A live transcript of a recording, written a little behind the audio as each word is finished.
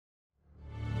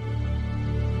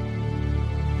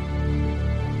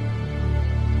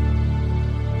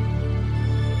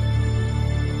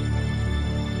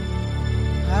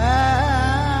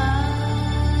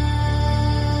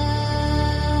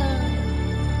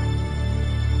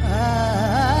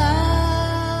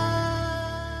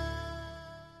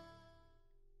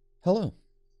Hello,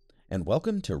 and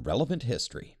welcome to Relevant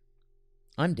History.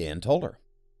 I'm Dan Toller.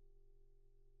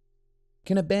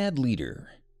 Can a bad leader,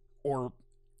 or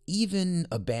even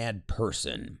a bad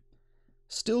person,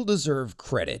 still deserve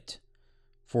credit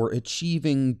for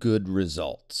achieving good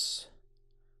results?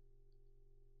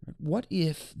 What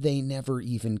if they never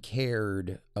even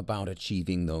cared about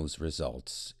achieving those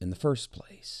results in the first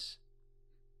place?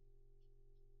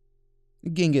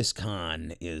 Genghis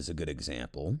Khan is a good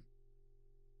example.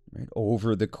 Right?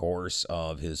 Over the course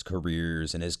of his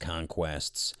careers and his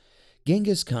conquests,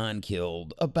 Genghis Khan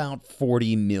killed about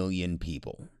 40 million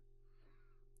people.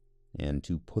 And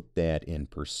to put that in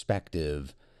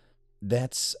perspective,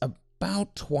 that's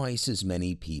about twice as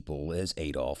many people as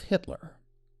Adolf Hitler.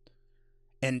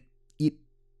 And it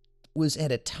was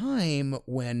at a time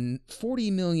when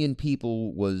 40 million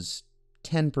people was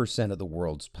 10% of the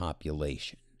world's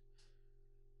population.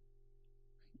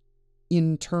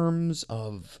 In terms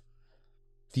of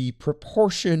the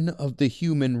proportion of the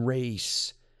human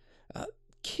race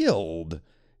killed,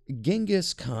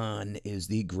 Genghis Khan is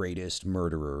the greatest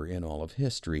murderer in all of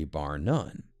history, bar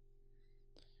none.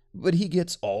 But he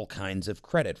gets all kinds of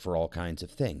credit for all kinds of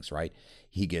things, right?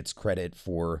 He gets credit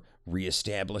for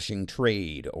reestablishing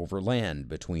trade over land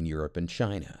between Europe and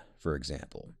China, for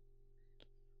example.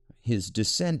 His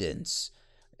descendants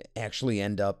actually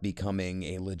end up becoming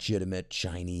a legitimate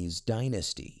Chinese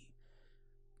dynasty.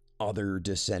 Other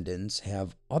descendants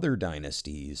have other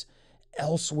dynasties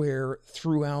elsewhere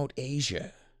throughout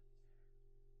Asia.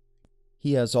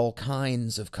 He has all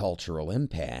kinds of cultural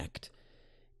impact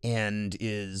and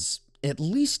is at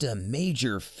least a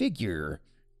major figure,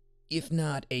 if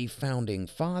not a founding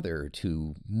father,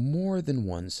 to more than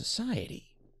one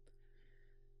society.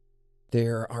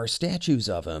 There are statues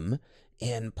of him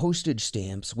and postage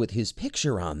stamps with his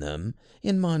picture on them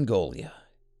in Mongolia.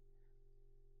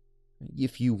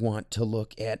 If you want to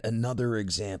look at another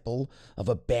example of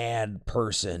a bad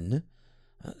person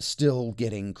still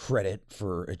getting credit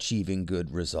for achieving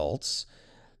good results,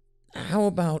 how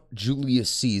about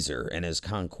Julius Caesar and his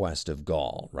conquest of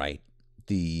Gaul, right?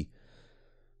 The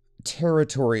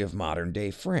territory of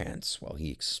modern-day France. Well, he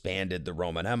expanded the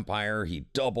Roman Empire, he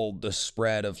doubled the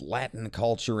spread of Latin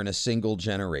culture in a single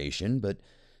generation, but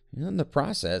in the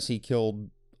process, he killed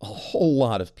a whole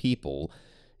lot of people.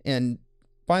 And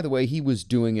by the way, he was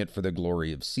doing it for the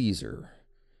glory of Caesar,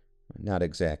 not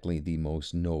exactly the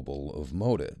most noble of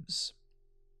motives.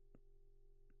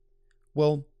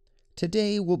 Well,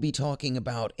 today we'll be talking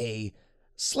about a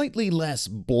slightly less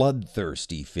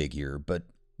bloodthirsty figure, but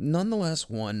nonetheless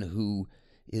one who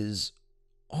is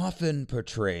often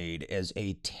portrayed as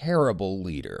a terrible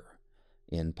leader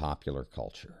in popular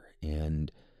culture.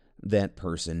 And that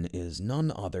person is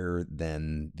none other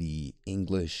than the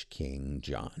English King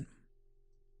John.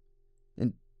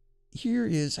 And here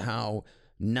is how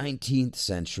 19th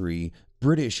century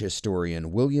British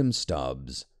historian William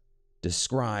Stubbs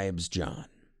describes John.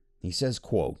 He says,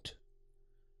 quote,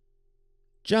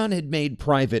 "John had made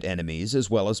private enemies as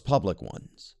well as public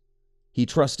ones. He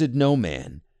trusted no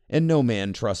man, and no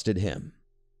man trusted him.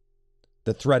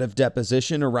 The threat of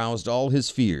deposition aroused all his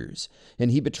fears,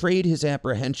 and he betrayed his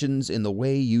apprehensions in the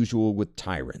way usual with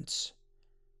tyrants.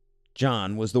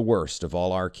 John was the worst of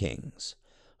all our kings,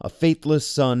 a faithless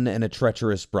son and a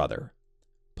treacherous brother,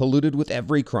 polluted with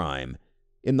every crime.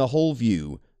 In the whole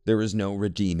view, there is no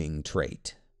redeeming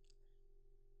trait."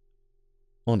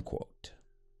 Unquote.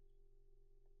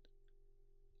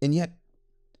 And yet,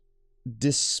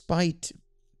 despite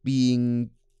being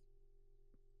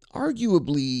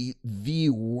arguably the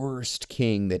worst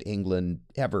king that England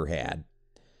ever had,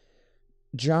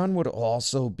 John would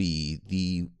also be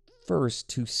the first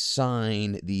to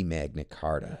sign the Magna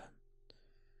Carta.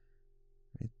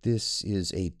 This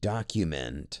is a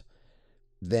document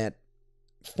that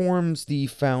forms the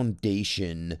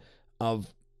foundation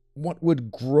of what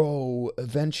would grow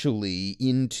eventually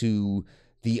into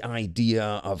the idea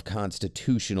of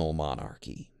constitutional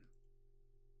monarchy.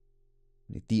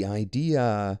 The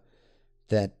idea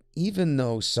that even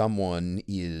though someone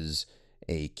is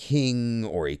a king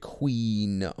or a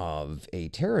queen of a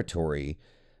territory,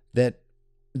 that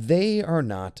they are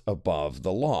not above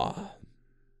the law,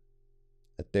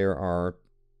 that there are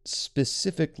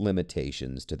specific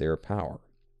limitations to their power.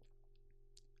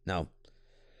 Now,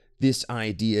 this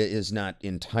idea is not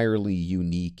entirely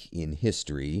unique in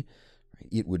history.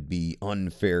 It would be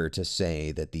unfair to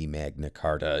say that the Magna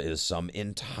Carta is some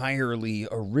entirely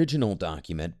original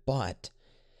document, but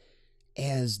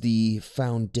as the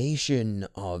foundation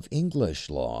of English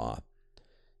law,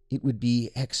 it would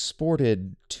be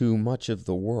exported to much of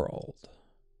the world.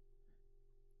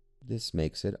 This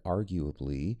makes it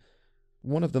arguably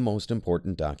one of the most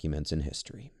important documents in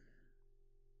history.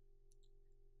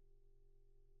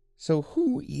 So,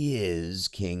 who is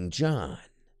King John?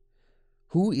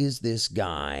 Who is this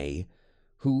guy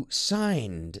who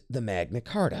signed the Magna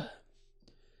Carta?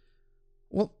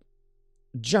 Well,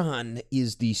 John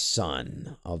is the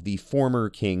son of the former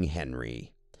King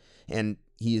Henry, and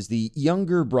he is the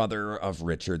younger brother of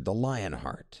Richard the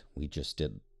Lionheart. We just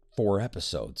did 4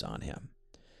 episodes on him.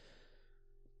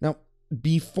 Now,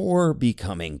 before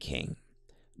becoming king,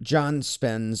 John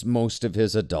spends most of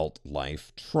his adult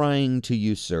life trying to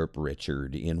usurp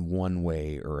Richard in one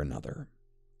way or another.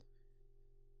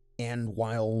 And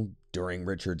while during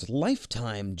Richard's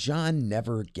lifetime, John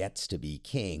never gets to be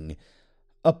king,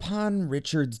 upon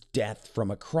Richard's death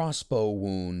from a crossbow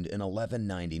wound in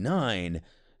 1199,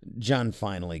 John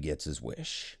finally gets his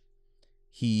wish.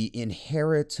 He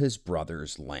inherits his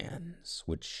brother's lands,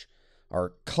 which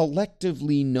are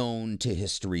collectively known to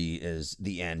history as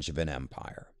the Angevin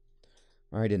Empire.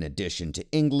 Right, in addition to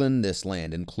England, this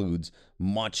land includes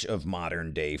much of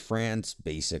modern-day France,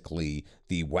 basically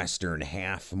the western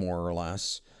half, more or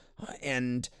less.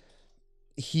 And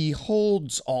he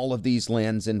holds all of these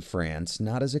lands in France,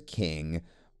 not as a king,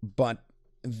 but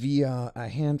via a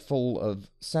handful of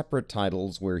separate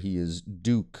titles where he is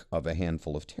Duke of a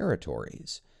handful of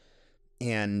territories.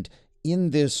 And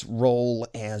in this role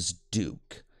as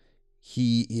Duke,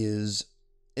 he is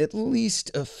at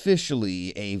least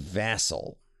officially a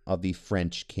vassal of the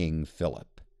French King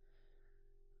Philip.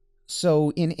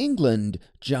 So in England,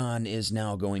 John is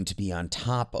now going to be on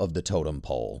top of the totem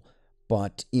pole,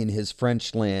 but in his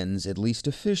French lands, at least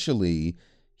officially,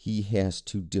 he has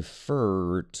to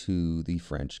defer to the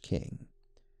French king.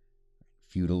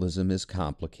 Feudalism is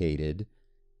complicated,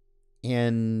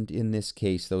 and in this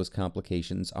case, those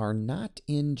complications are not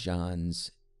in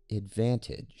John's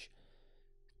advantage.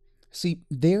 See,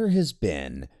 there has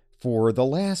been, for the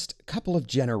last couple of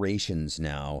generations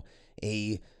now,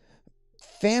 a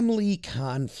family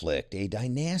conflict, a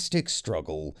dynastic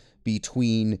struggle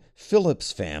between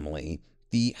Philip's family,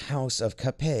 the House of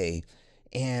Capet,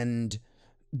 and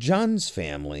John's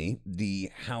family, the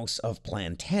House of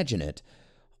Plantagenet,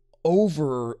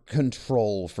 over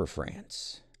control for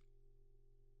France.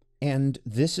 And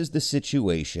this is the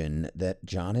situation that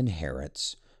John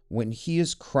inherits when he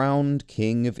is crowned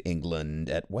King of England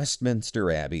at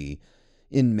Westminster Abbey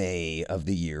in May of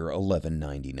the year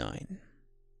 1199.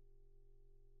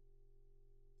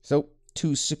 So,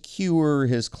 to secure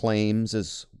his claims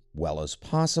as well as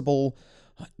possible,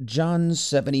 John's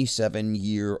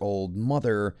 77-year-old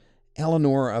mother,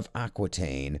 Eleanor of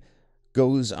Aquitaine,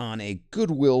 goes on a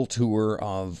goodwill tour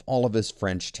of all of his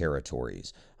French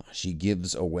territories. She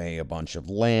gives away a bunch of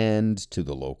land to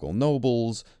the local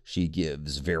nobles. She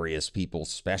gives various people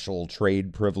special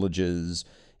trade privileges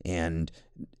and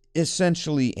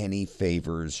essentially any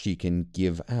favors she can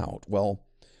give out. Well,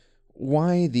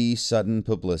 why the sudden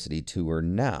publicity tour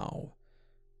now?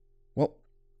 Well,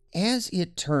 as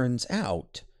it turns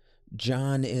out,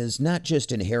 John is not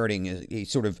just inheriting a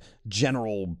sort of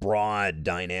general, broad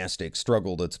dynastic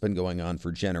struggle that's been going on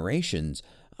for generations.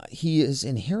 He is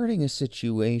inheriting a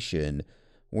situation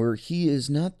where he is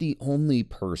not the only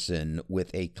person with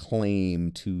a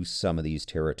claim to some of these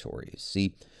territories.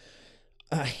 See,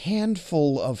 a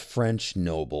handful of French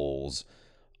nobles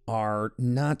are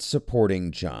not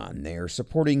supporting John. They are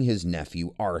supporting his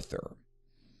nephew, Arthur.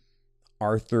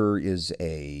 Arthur is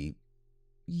a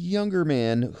younger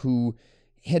man who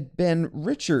had been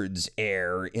Richard's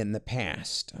heir in the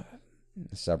past.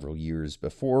 Several years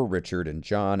before, Richard and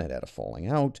John had had a falling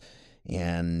out,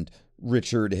 and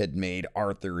Richard had made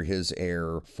Arthur his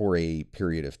heir for a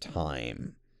period of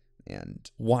time. And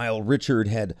while Richard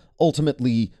had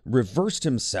ultimately reversed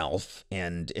himself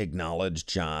and acknowledged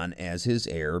John as his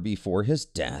heir before his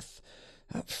death,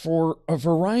 for a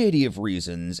variety of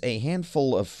reasons, a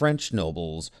handful of French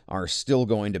nobles are still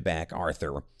going to back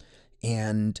Arthur.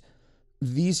 And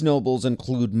these nobles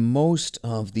include most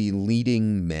of the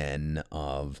leading men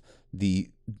of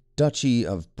the Duchy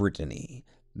of Brittany.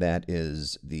 That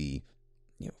is the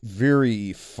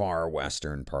very far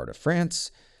western part of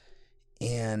France.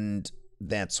 And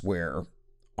that's where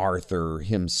Arthur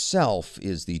himself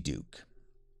is the Duke.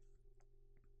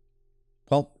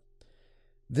 Well,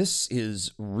 this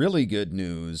is really good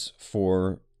news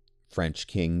for French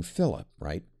King Philip,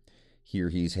 right? Here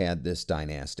he's had this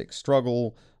dynastic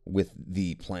struggle with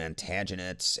the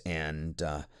Plantagenets, and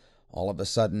all of a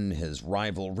sudden his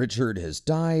rival Richard has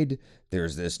died.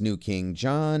 There's this new King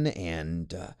John,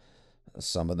 and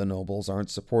Some of the nobles aren't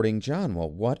supporting John. Well,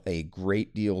 what a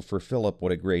great deal for Philip.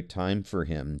 What a great time for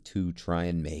him to try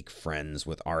and make friends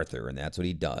with Arthur. And that's what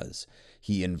he does.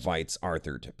 He invites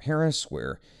Arthur to Paris,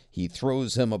 where he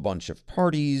throws him a bunch of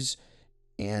parties,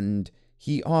 and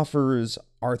he offers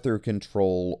Arthur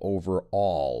control over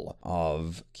all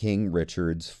of King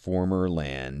Richard's former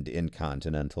land in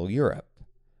continental Europe.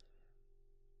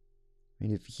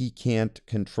 And if he can't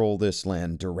control this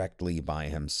land directly by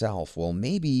himself, well,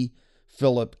 maybe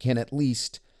Philip can at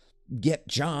least get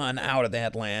John out of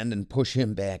that land and push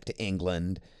him back to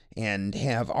England and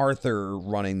have Arthur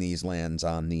running these lands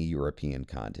on the European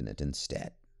continent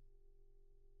instead.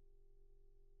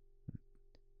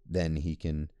 Then he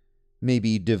can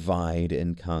maybe divide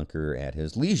and conquer at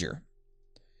his leisure.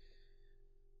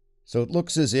 So it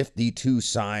looks as if the two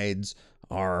sides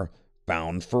are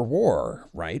bound for war,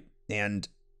 right? And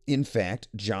in fact,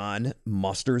 John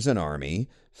musters an army,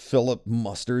 Philip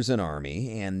musters an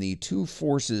army, and the two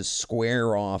forces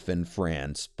square off in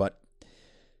France, but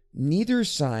neither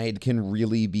side can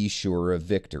really be sure of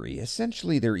victory.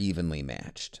 Essentially, they're evenly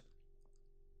matched.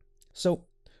 So,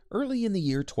 early in the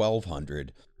year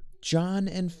 1200, John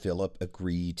and Philip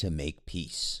agree to make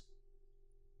peace.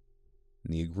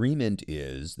 The agreement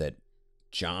is that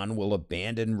John will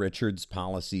abandon Richard's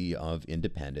policy of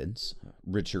independence.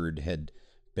 Richard had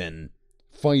been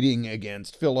fighting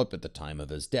against Philip at the time of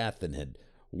his death and had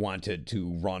wanted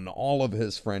to run all of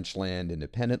his French land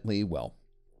independently. Well,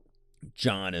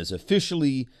 John is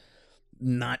officially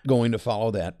not going to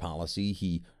follow that policy.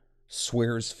 He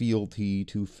swears fealty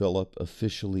to Philip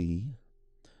officially,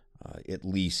 at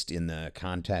least in the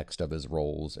context of his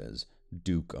roles as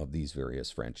Duke of these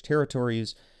various French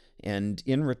territories. And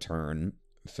in return,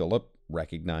 Philip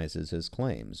recognizes his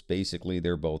claims. Basically,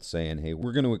 they're both saying, hey,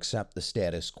 we're going to accept the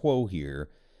status quo here,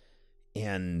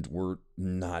 and we're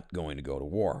not going to go to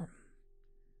war.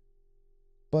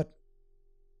 But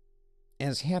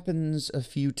as happens a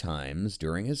few times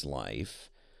during his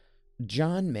life,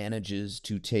 John manages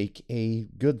to take a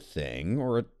good thing,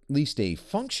 or at least a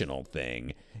functional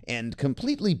thing, and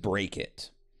completely break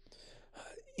it.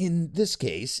 In this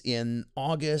case, in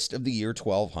August of the year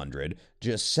 1200,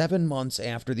 just 7 months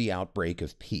after the outbreak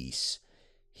of peace,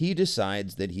 he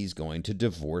decides that he's going to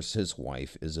divorce his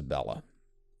wife, Isabella.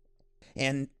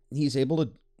 And he's able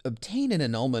to obtain an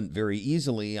annulment very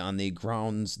easily on the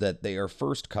grounds that they are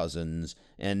first cousins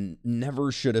and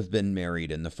never should have been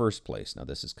married in the first place. Now,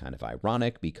 this is kind of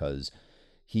ironic because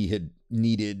he had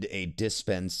needed a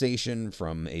dispensation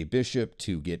from a bishop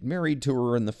to get married to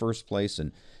her in the first place,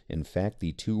 and in fact,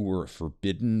 the two were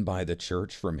forbidden by the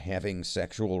church from having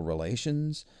sexual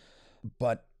relations.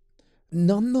 But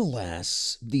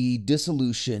nonetheless, the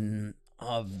dissolution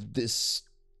of this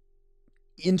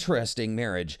interesting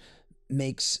marriage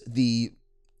makes the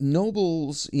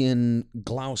nobles in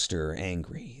Gloucester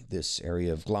angry. This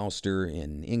area of Gloucester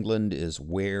in England is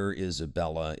where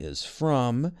Isabella is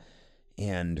from,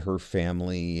 and her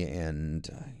family and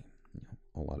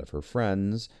a lot of her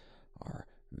friends are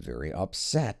very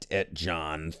upset at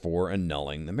John for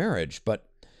annulling the marriage. But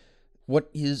what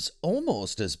is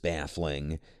almost as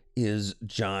baffling is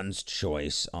John's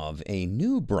choice of a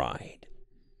new bride.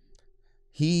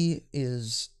 He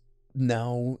is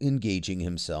now engaging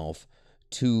himself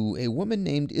to a woman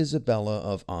named Isabella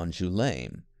of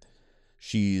Angoulême.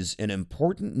 She's an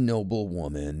important noble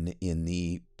woman in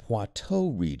the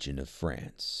Poitou region of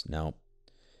France. Now,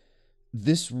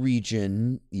 this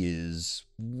region is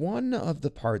one of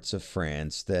the parts of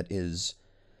France that is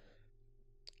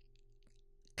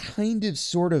kind of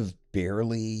sort of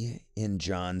barely in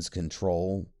John's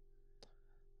control.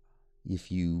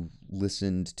 If you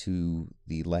listened to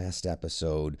the last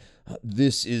episode,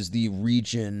 this is the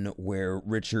region where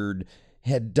Richard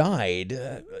had died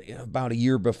about a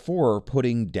year before,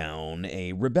 putting down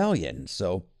a rebellion.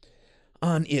 So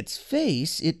on its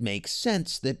face, it makes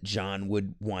sense that John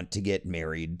would want to get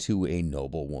married to a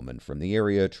noble woman from the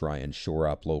area, try and shore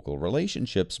up local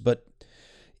relationships, but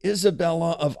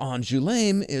Isabella of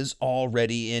Angoulême is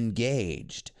already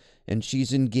engaged, and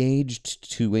she's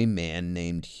engaged to a man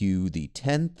named Hugh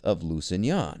X of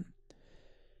Lusignan.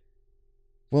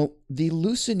 Well, the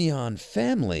Lusignan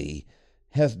family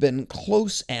have been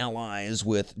close allies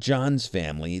with John's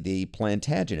family, the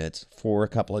Plantagenets, for a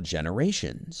couple of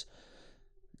generations.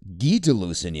 Guy de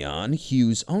Lusignan,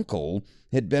 Hugh's uncle,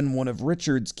 had been one of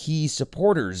Richard's key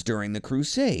supporters during the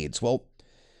Crusades. Well,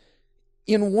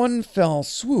 in one fell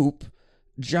swoop,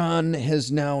 John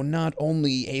has now not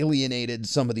only alienated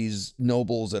some of these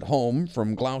nobles at home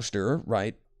from Gloucester,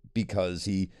 right, because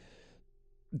he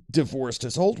divorced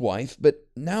his old wife, but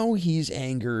now he's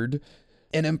angered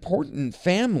an important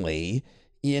family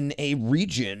in a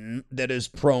region that is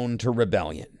prone to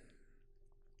rebellion.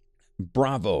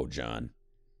 Bravo, John.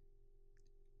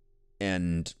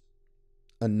 And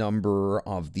a number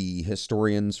of the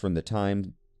historians from the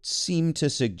time seem to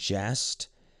suggest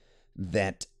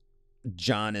that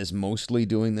John is mostly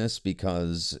doing this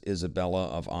because Isabella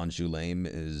of Angoulême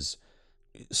is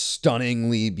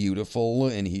stunningly beautiful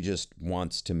and he just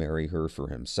wants to marry her for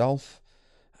himself.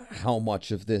 How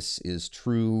much of this is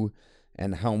true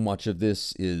and how much of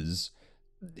this is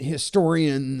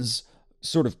historians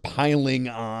sort of piling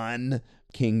on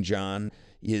King John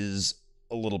is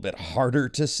a little bit harder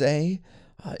to say.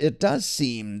 It does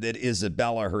seem that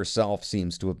Isabella herself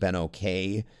seems to have been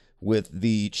okay with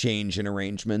the change in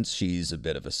arrangements. She's a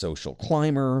bit of a social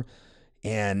climber,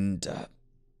 and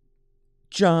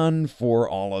John, for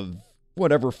all of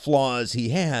whatever flaws he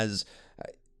has,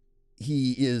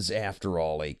 he is, after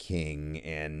all, a king,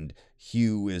 and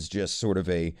Hugh is just sort of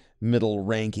a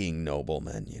middle-ranking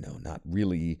nobleman, not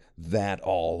really that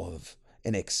all of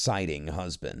an exciting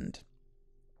husband.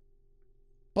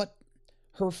 But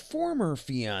her former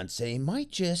fiancé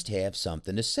might just have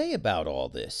something to say about all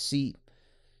this. See,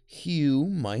 Hugh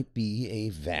might be a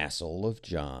vassal of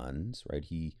John's, right?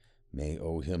 He may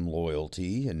owe him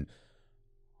loyalty, and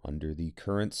under the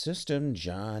current system,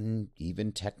 John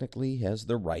even technically has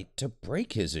the right to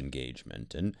break his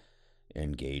engagement and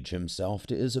engage himself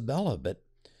to Isabella. But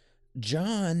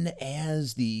John,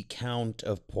 as the Count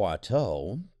of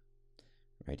Poitou,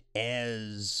 right,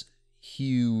 as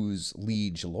Hugh's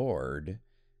liege lord,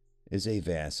 is a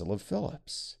vassal of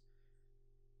Philip's.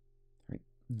 Right?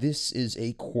 This is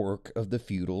a quirk of the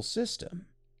feudal system.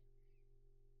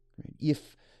 Right?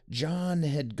 If John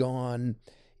had gone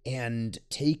and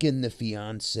taken the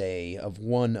fiancée of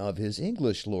one of his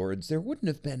English lords, there wouldn't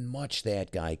have been much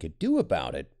that guy could do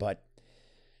about it, but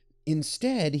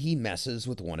instead he messes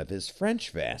with one of his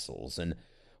French vassals, and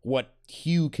what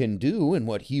Hugh can do, and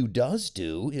what Hugh does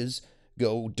do, is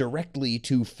go directly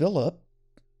to Philip,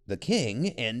 the king,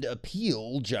 and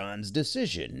appeal John's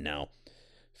decision. Now,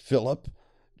 Philip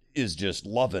is just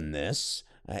loving this.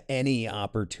 Any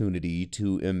opportunity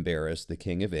to embarrass the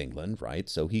King of England, right?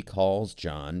 So he calls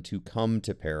John to come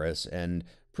to Paris and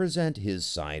present his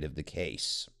side of the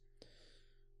case.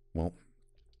 Well,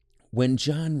 when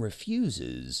John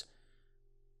refuses,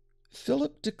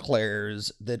 Philip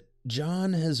declares that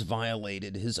John has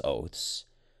violated his oaths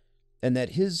and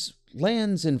that his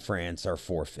lands in France are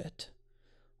forfeit.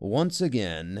 Once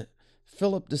again,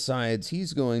 Philip decides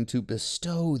he's going to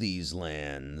bestow these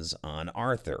lands on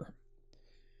Arthur.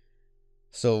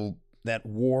 So that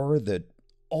war that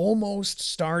almost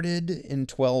started in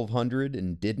 1200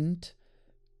 and didn't,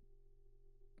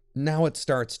 now it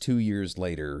starts 2 years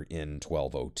later in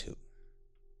 1202.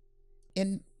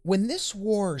 And when this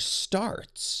war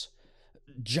starts,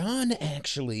 John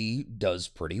actually does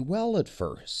pretty well at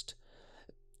first.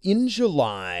 In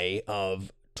July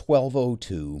of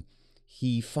 1202,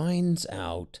 he finds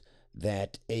out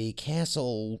that a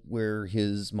castle where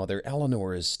his mother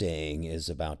Eleanor is staying is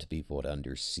about to be put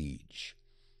under siege.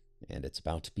 And it's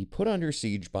about to be put under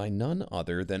siege by none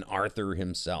other than Arthur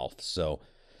himself. So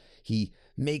he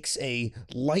makes a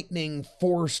lightning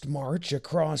forced march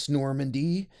across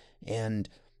Normandy and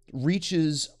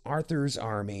reaches Arthur's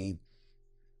army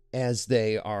as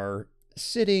they are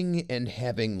sitting and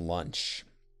having lunch.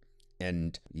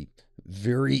 And he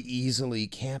very easily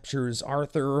captures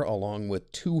Arthur along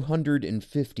with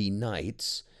 250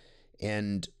 knights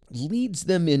and leads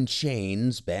them in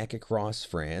chains back across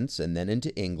France and then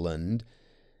into England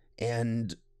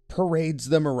and parades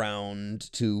them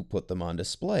around to put them on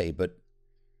display. But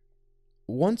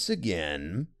once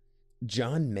again,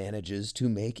 John manages to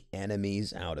make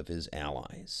enemies out of his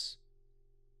allies.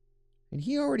 And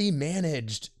he already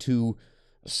managed to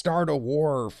start a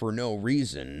war for no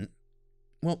reason.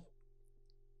 Well,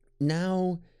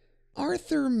 now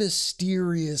Arthur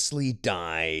mysteriously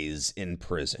dies in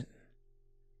prison.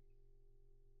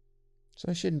 So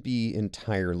I shouldn't be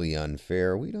entirely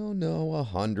unfair. We don't know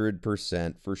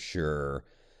 100% for sure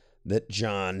that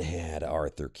John had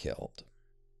Arthur killed.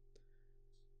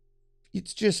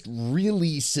 It's just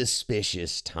really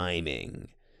suspicious timing,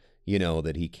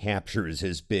 that he captures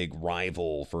his big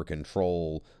rival for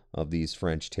control of these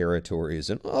French territories,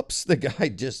 and oops, the guy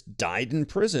just died in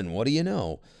prison. What do you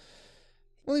know?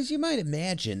 Well, as you might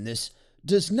imagine, this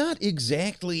does not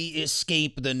exactly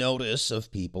escape the notice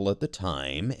of people at the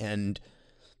time, and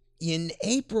in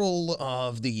April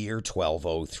of the year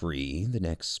 1203, the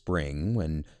next spring,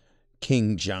 when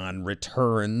King John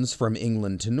returns from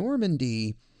England to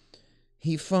Normandy,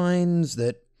 he finds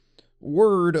that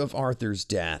word of Arthur's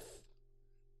death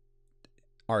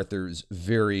Arthur's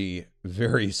very,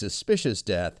 very suspicious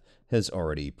death has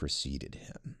already preceded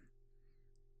him.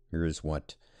 Here is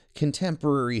what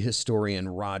contemporary historian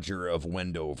Roger of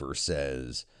Wendover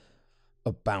says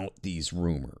about these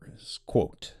rumors.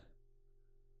 Quote,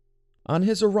 on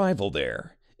his arrival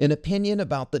there, an opinion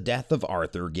about the death of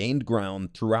Arthur gained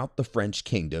ground throughout the French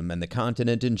kingdom and the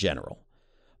continent in general,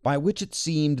 by which it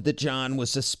seemed that John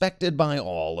was suspected by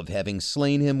all of having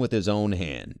slain him with his own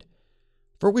hand,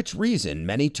 for which reason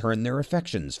many turned their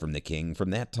affections from the king from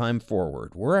that time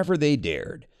forward, wherever they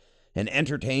dared, and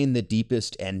entertained the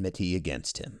deepest enmity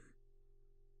against him.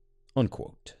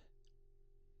 Unquote.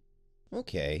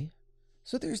 Okay,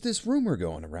 so there's this rumor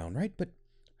going around, right? But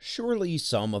surely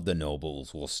some of the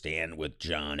nobles will stand with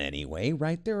John anyway,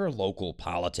 right? There are local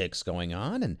politics going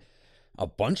on, and a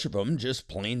bunch of them just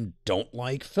plain don't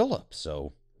like Philip,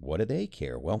 so what do they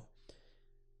care? Well,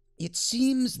 it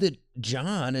seems that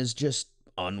John is just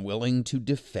unwilling to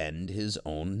defend his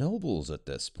own nobles at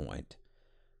this point.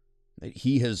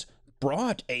 He has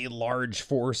brought a large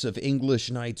force of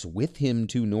English knights with him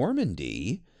to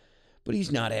Normandy, but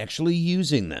he's not actually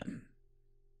using them.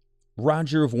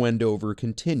 Roger of Wendover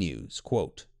continues,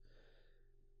 quote,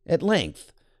 at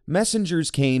length, messengers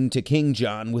came to King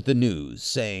John with the news,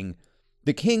 saying,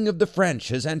 the king of the French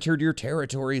has entered your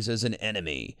territories as an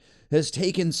enemy, has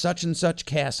taken such and such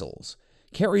castles,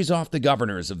 carries off the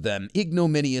governors of them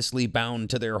ignominiously bound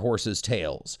to their horses'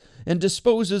 tails, and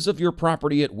disposes of your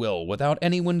property at will without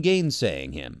anyone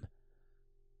gainsaying him.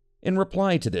 In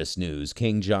reply to this news,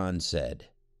 King John said,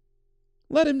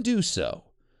 let him do so.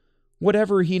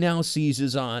 Whatever he now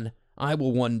seizes on, I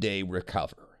will one day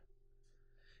recover.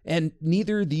 And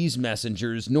neither these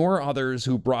messengers nor others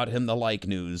who brought him the like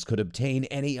news could obtain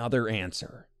any other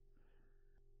answer.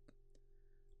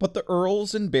 But the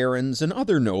earls and barons and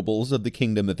other nobles of the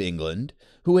kingdom of England,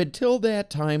 who had till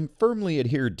that time firmly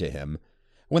adhered to him,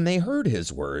 when they heard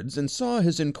his words and saw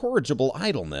his incorrigible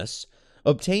idleness,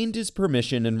 obtained his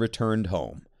permission and returned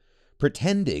home,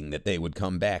 pretending that they would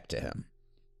come back to him,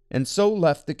 and so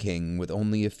left the king with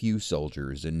only a few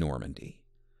soldiers in Normandy.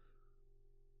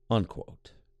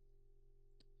 Unquote.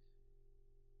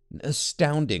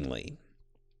 Astoundingly,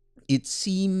 it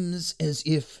seems as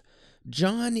if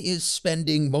John is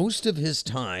spending most of his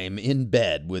time in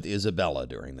bed with Isabella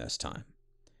during this time.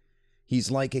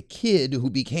 He's like a kid who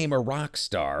became a rock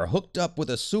star, hooked up with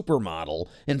a supermodel,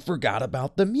 and forgot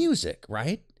about the music,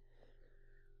 right?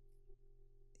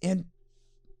 And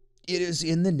it is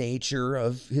in the nature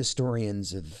of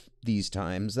historians of these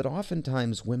times that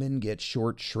oftentimes women get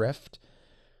short shrift.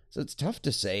 So it's tough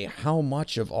to say how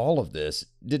much of all of this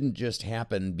didn't just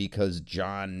happen because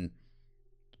John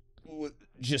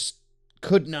just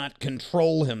could not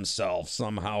control himself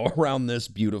somehow around this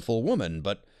beautiful woman.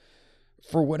 But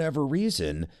for whatever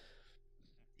reason,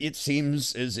 it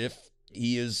seems as if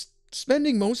he is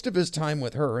spending most of his time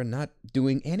with her and not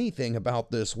doing anything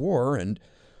about this war. And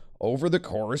over the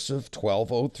course of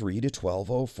 1203 to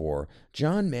 1204,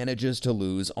 John manages to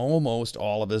lose almost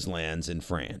all of his lands in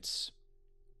France.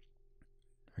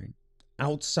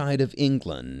 Outside of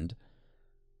England,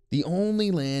 the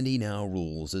only land he now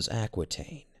rules is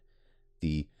Aquitaine,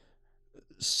 the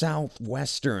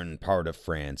southwestern part of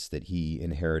France that he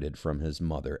inherited from his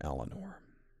mother Eleanor.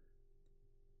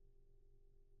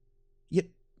 Yet,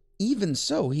 even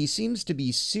so, he seems to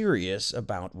be serious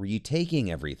about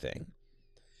retaking everything.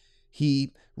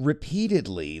 He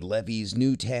repeatedly levies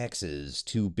new taxes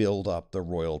to build up the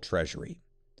royal treasury.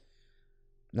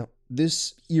 Now,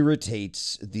 this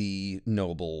irritates the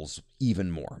nobles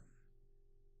even more.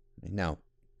 Now,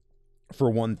 for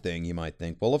one thing, you might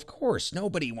think, well, of course,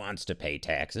 nobody wants to pay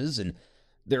taxes, and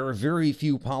there are very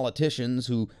few politicians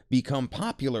who become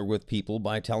popular with people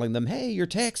by telling them, hey, your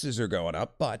taxes are going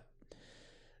up, but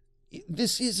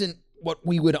this isn't what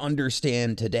we would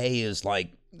understand today as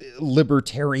like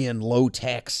libertarian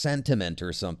low-tax sentiment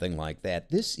or something like that.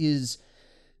 This is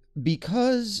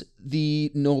because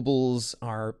the nobles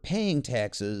are paying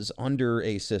taxes under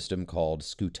a system called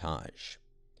scutage.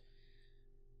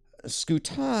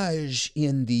 Scutage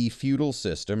in the feudal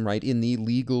system, right, in the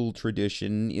legal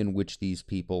tradition in which these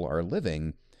people are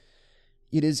living,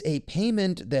 it is a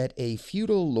payment that a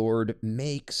feudal lord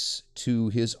makes to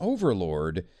his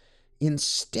overlord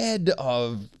instead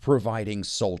of providing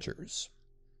soldiers.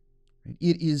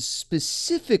 It is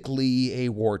specifically a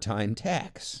wartime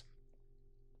tax.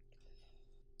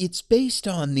 It's based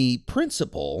on the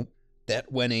principle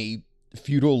that when a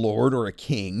feudal lord or a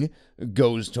king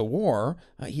goes to war,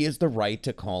 he has the right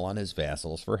to call on his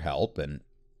vassals for help, and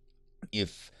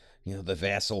if the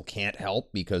vassal can't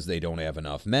help because they don't have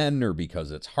enough men or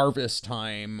because it's harvest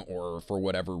time or for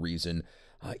whatever reason,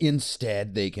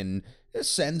 Instead, they can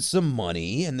send some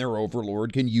money, and their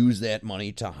overlord can use that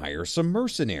money to hire some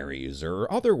mercenaries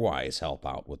or otherwise help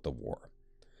out with the war.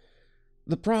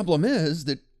 The problem is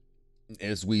that,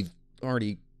 as we've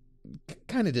already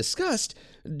kind of discussed,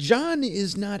 John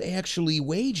is not actually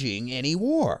waging any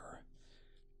war.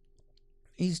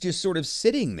 He's just sort of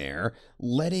sitting there,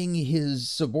 letting his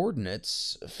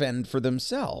subordinates fend for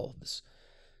themselves.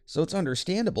 So it's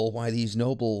understandable why these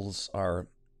nobles are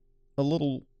a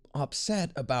little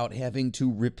upset about having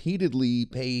to repeatedly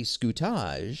pay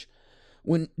scutage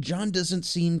when John doesn't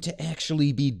seem to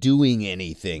actually be doing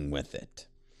anything with it.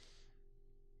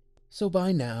 So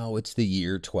by now it's the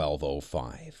year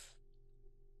 1205.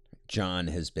 John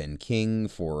has been king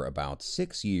for about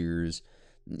 6 years.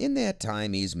 In that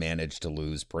time, he's managed to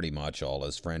lose pretty much all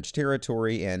his French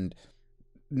territory and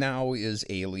now is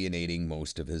alienating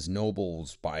most of his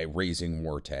nobles by raising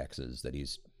war taxes that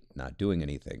he's not doing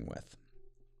anything with.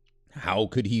 How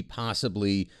could he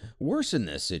possibly worsen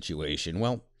this situation?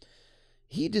 Well,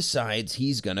 he decides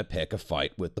he's going to pick a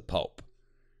fight with the Pope.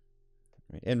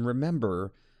 And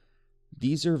remember,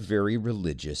 these are very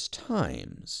religious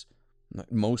times.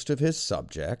 Most of his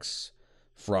subjects,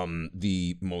 from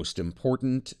the most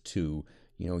important to,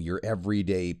 your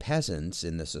everyday peasants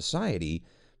in the society,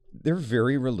 they're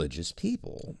very religious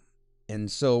people.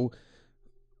 And so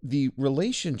the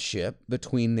relationship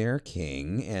between their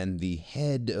king and the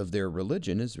head of their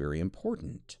religion is very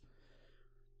important.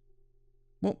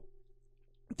 Well,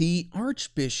 the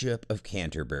Archbishop of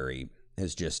Canterbury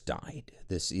has just died.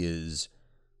 This is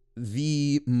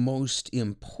the most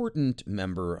important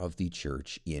member of the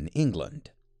church in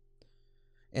England.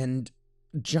 And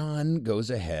John goes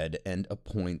ahead and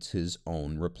appoints his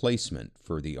own replacement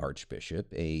for the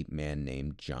Archbishop, a man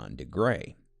named John de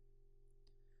Grey.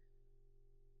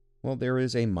 Well, there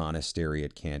is a monastery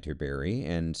at Canterbury,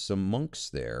 and some monks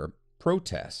there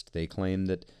protest. They claim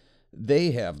that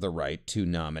they have the right to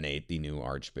nominate the new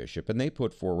archbishop, and they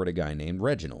put forward a guy named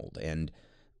Reginald, and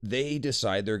they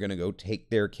decide they're going to go take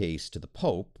their case to the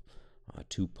Pope,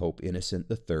 to Pope Innocent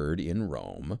III in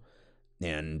Rome,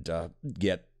 and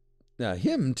get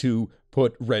him to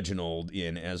put Reginald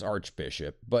in as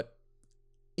archbishop. But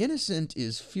Innocent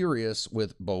is furious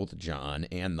with both John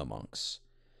and the monks.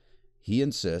 He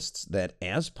insists that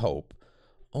as Pope,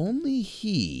 only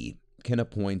he can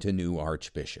appoint a new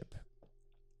archbishop.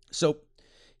 So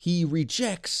he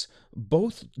rejects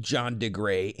both John de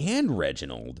Grey and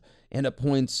Reginald and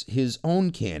appoints his own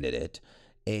candidate,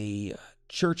 a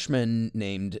churchman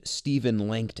named Stephen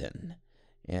Langton,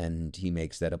 and he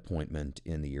makes that appointment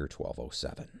in the year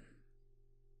 1207.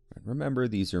 Remember,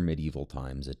 these are medieval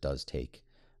times. It does take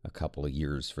a couple of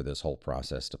years for this whole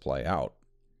process to play out.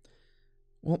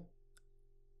 Well,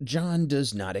 John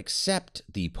does not accept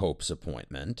the Pope's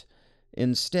appointment.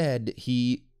 Instead,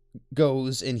 he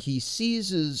goes and he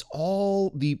seizes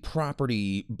all the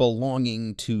property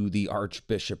belonging to the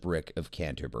Archbishopric of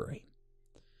Canterbury.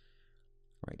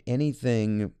 Right?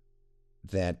 Anything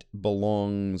that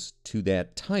belongs to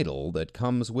that title that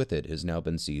comes with it has now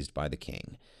been seized by the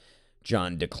king.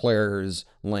 John declares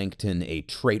Langton a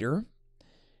traitor,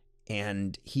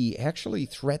 and he actually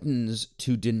threatens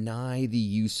to deny the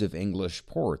use of English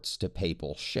ports to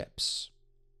papal ships.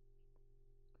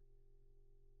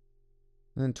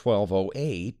 In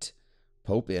 1208,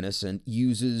 Pope Innocent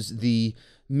uses the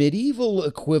medieval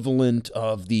equivalent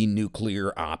of the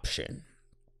nuclear option.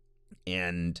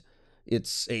 And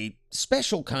it's a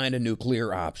special kind of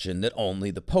nuclear option that only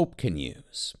the Pope can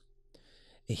use.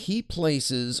 He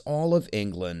places all of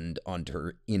England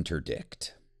under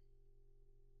interdict.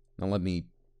 Now let me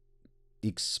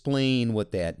explain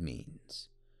what that means.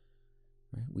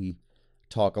 We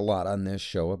talk a lot on this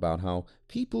show about how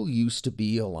people used to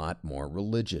be a lot more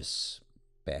religious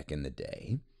back in the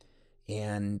day.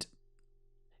 And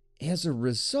as a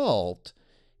result,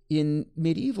 in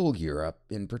medieval Europe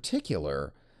in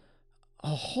particular,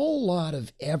 a whole lot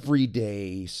of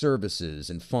everyday services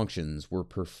and functions were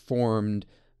performed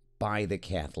by the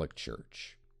Catholic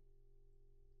Church.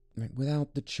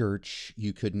 Without the church,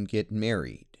 you couldn't get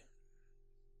married.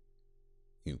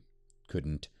 You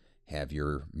couldn't have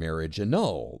your marriage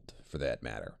annulled, for that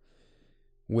matter.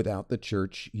 Without the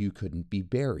church, you couldn't be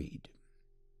buried.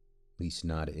 At least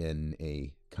not in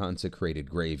a consecrated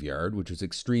graveyard, which was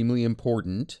extremely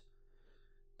important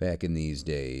back in these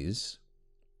days.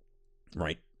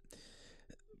 Right?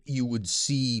 You would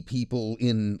see people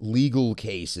in legal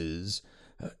cases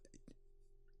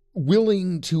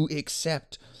willing to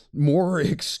accept more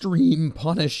extreme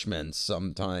punishments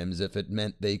sometimes if it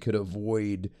meant they could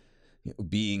avoid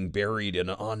being buried in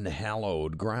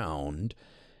unhallowed ground.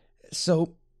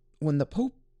 So when the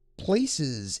Pope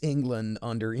places England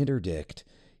under interdict,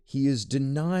 he is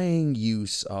denying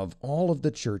use of all of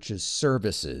the church's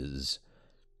services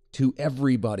to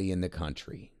everybody in the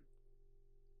country.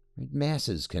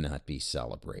 Masses cannot be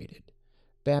celebrated.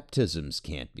 Baptisms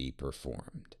can't be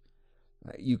performed.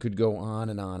 You could go on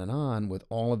and on and on with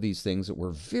all of these things that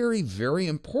were very, very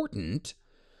important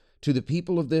to the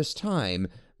people of this time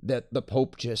that the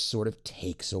Pope just sort of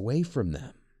takes away from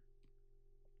them.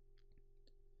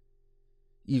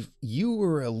 If you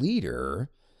were a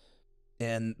leader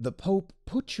and the Pope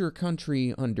put your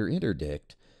country under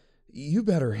interdict, you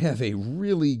better have a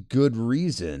really good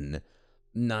reason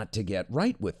not to get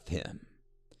right with him,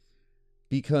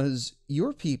 because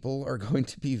your people are going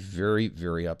to be very,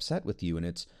 very upset with you. And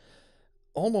it's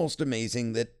almost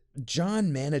amazing that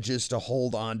John manages to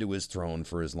hold on to his throne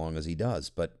for as long as he does,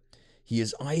 but he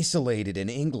is isolated in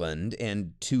England,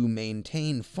 and to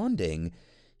maintain funding,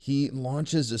 he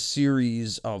launches a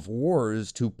series of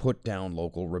wars to put down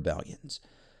local rebellions.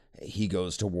 He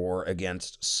goes to war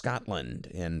against Scotland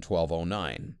in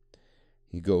 1209.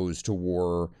 He goes to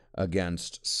war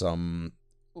against some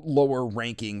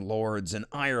lower-ranking lords in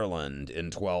Ireland in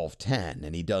 1210,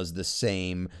 and he does the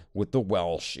same with the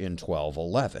Welsh in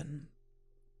 1211.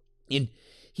 And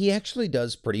he actually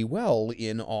does pretty well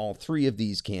in all three of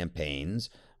these campaigns.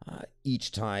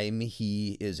 Each time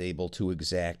he is able to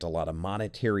exact a lot of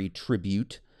monetary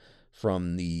tribute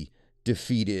from the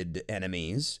defeated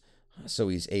enemies, so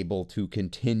he's able to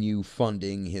continue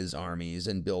funding his armies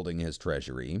and building his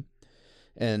treasury.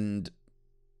 And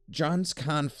John's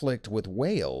conflict with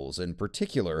Wales, in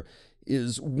particular,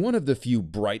 is one of the few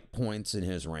bright points in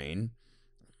his reign,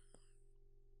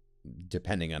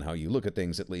 depending on how you look at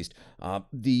things at least.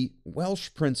 The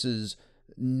Welsh princes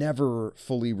never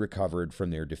fully recovered from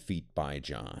their defeat by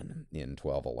John in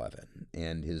 1211,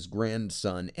 and his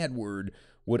grandson Edward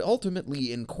would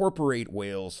ultimately incorporate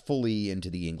Wales fully into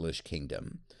the English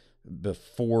kingdom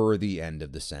before the end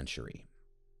of the century.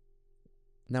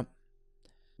 Now,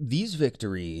 these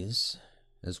victories,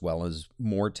 as well as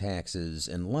more taxes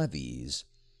and levies,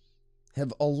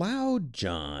 have allowed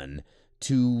John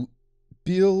to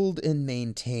build and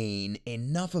maintain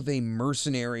enough of a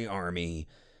mercenary army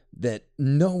that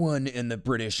no one in the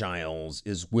British Isles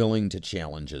is willing to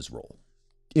challenge his rule,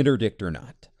 interdict or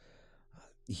not.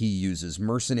 He uses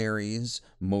mercenaries,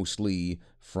 mostly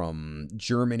from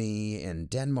Germany and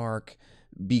Denmark,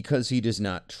 because he does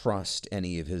not trust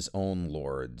any of his own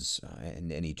lords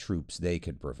and any troops they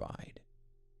could provide.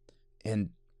 And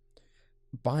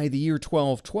by the year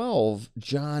 1212,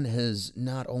 John has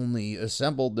not only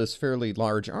assembled this fairly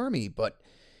large army, but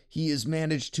he has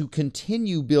managed to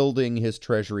continue building his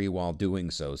treasury while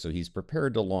doing so, so he's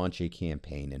prepared to launch a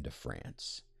campaign into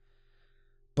France.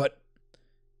 But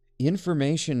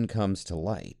information comes to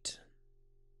light.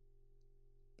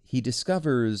 He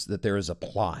discovers that there is a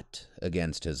plot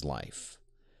against his life.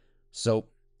 So,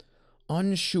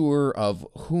 unsure of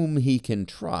whom he can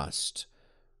trust,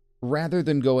 rather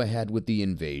than go ahead with the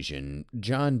invasion,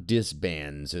 John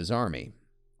disbands his army.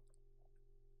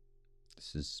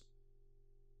 This is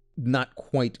not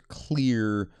quite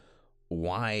clear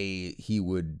why he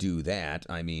would do that.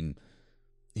 I mean,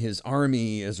 his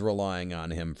army is relying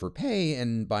on him for pay,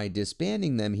 and by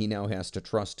disbanding them, he now has to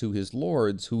trust to his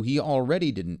lords, who he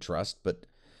already didn't trust. But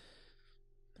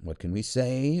what can we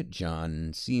say?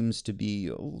 John seems to be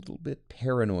a little bit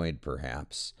paranoid,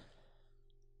 perhaps.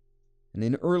 And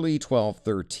in early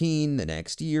 1213, the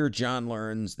next year, John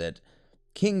learns that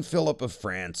King Philip of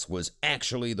France was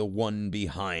actually the one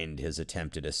behind his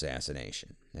attempted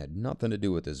assassination. It had nothing to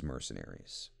do with his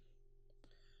mercenaries.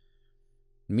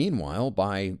 Meanwhile,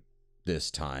 by this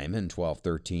time, in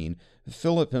 1213,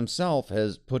 Philip himself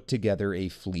has put together a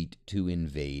fleet to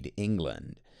invade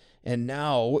England. And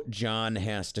now John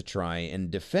has to try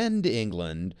and defend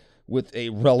England with a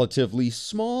relatively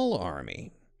small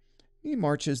army. He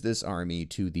marches this army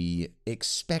to the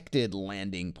expected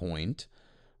landing point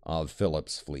of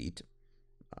Philip's fleet.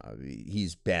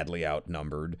 He's badly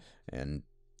outnumbered and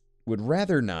would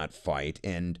rather not fight,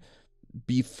 and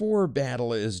before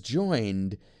battle is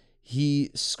joined,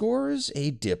 he scores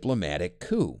a diplomatic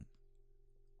coup.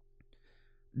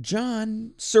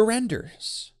 John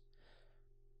surrenders.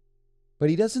 But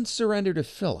he doesn't surrender to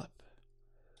Philip.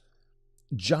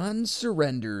 John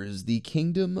surrenders the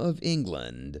Kingdom of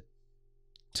England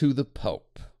to the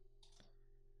Pope.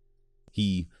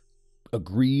 He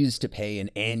agrees to pay an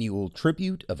annual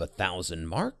tribute of 1,000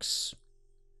 marks.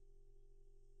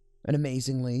 And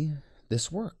amazingly,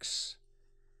 this works.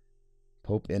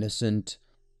 Pope Innocent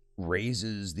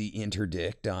raises the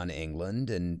interdict on England,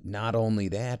 and not only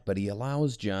that, but he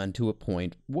allows John to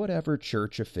appoint whatever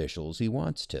church officials he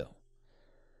wants to.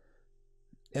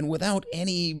 And without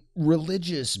any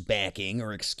religious backing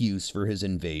or excuse for his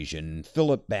invasion,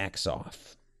 Philip backs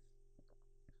off.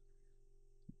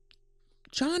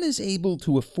 John is able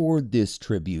to afford this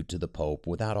tribute to the Pope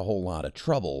without a whole lot of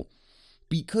trouble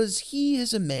because he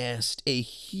has amassed a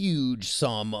huge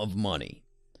sum of money.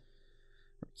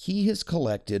 He has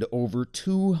collected over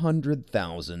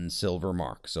 200,000 silver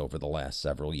marks over the last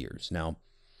several years. Now,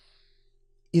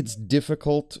 it's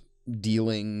difficult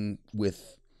dealing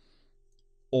with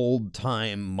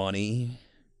old-time money,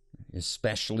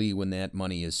 especially when that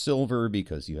money is silver,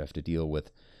 because you have to deal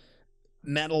with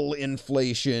metal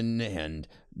inflation and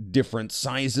different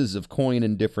sizes of coin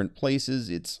in different places.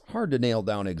 It's hard to nail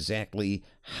down exactly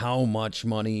how much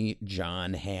money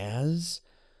John has,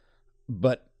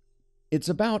 but it's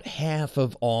about half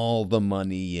of all the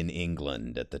money in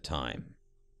England at the time.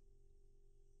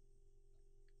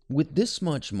 With this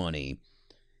much money,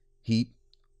 he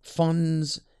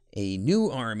funds a new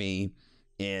army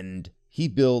and he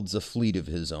builds a fleet of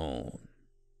his own.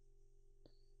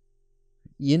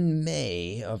 In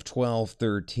May of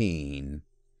 1213,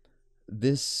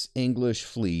 this English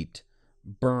fleet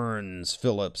burns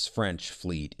Philip's French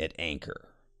fleet at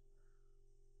anchor,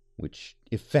 which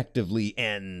effectively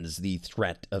ends the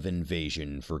threat of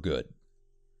invasion for good.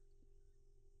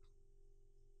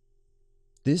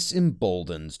 This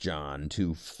emboldens John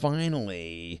to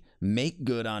finally make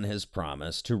good on his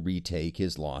promise to retake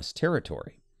his lost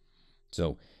territory.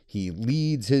 So he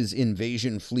leads his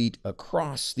invasion fleet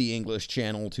across the English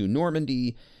Channel to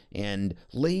Normandy and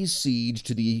lays siege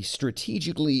to the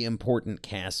strategically important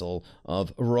castle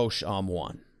of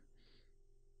Roche-Amoun.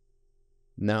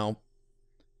 Now,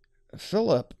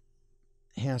 Philip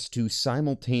has to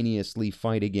simultaneously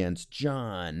fight against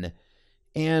John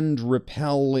and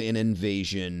repel an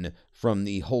invasion from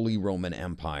the Holy Roman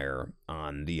Empire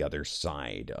on the other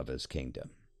side of his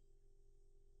kingdom.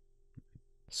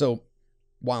 So,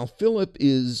 while Philip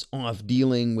is off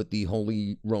dealing with the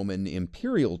Holy Roman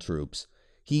imperial troops,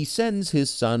 he sends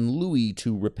his son Louis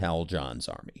to repel John's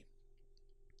army.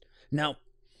 Now,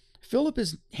 Philip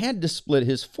has had to split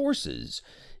his forces,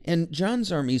 and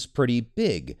John's army's pretty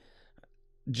big.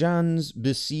 John's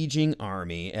besieging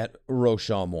army at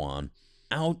Roche-Amoun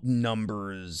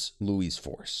outnumbers Louis's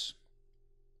force.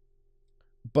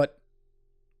 But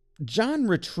John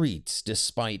retreats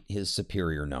despite his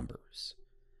superior numbers.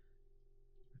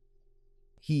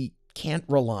 He can't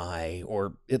rely,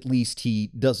 or at least he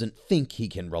doesn't think he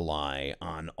can rely,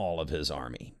 on all of his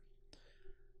army.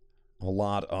 A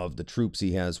lot of the troops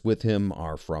he has with him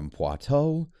are from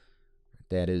Poitou.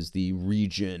 That is the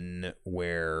region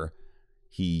where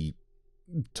he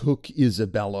took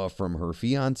Isabella from her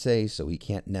fiancé, so he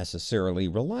can't necessarily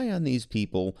rely on these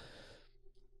people.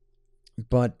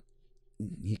 But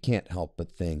you can't help but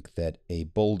think that a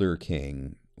bolder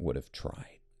king would have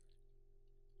tried.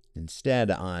 Instead,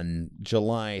 on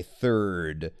July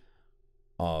 3rd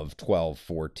of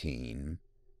 1214,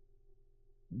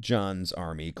 John's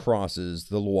army crosses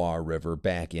the Loire River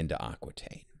back into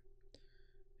Aquitaine.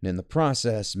 And in the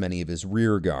process, many of his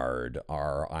rear guard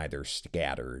are either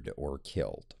scattered or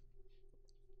killed.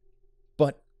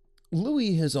 But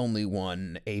Louis has only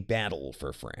won a battle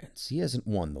for France. He hasn't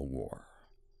won the war.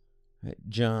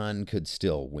 John could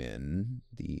still win.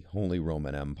 The Holy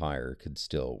Roman Empire could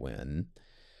still win.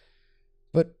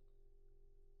 But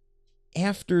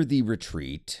after the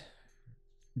retreat,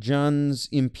 John's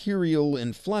imperial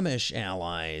and Flemish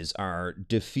allies are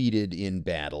defeated in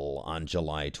battle on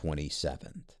July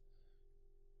 27th,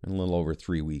 a little over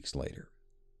 3 weeks later.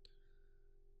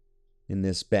 In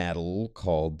this battle,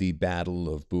 called the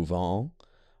Battle of Bouvines,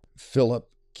 Philip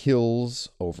kills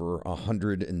over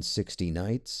 160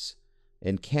 knights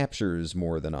and captures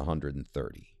more than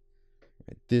 130.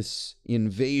 This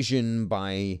invasion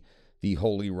by the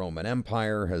Holy Roman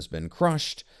Empire has been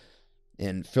crushed,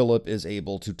 and Philip is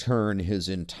able to turn his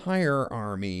entire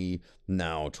army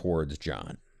now towards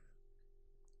John.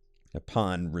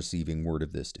 Upon receiving word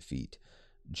of this defeat,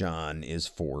 John is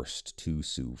forced to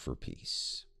sue for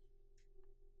peace.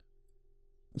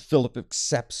 Philip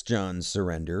accepts John's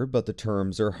surrender, but the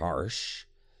terms are harsh.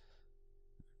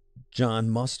 John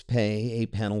must pay a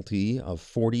penalty of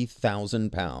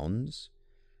 40,000 pounds.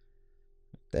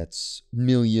 That's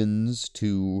millions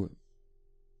to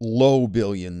low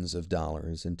billions of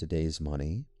dollars in today's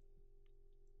money.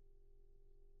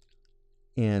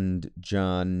 And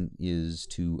John is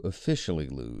to officially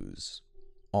lose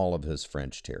all of his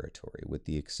French territory, with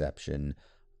the exception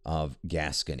of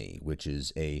Gascony, which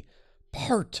is a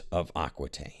part of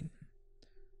Aquitaine.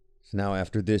 So now,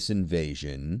 after this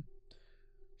invasion,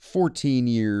 14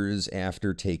 years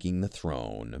after taking the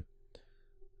throne,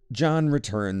 John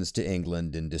returns to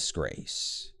England in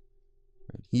disgrace.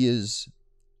 He is,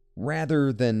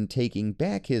 rather than taking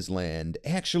back his land,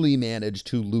 actually managed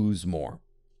to lose more.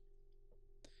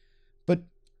 But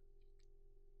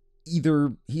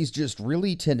either he's just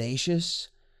really tenacious,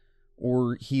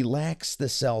 or he lacks the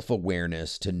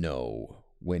self-awareness to know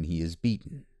when he is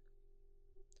beaten.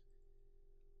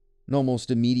 And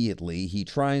almost immediately, he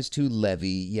tries to levy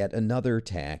yet another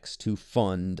tax to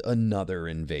fund another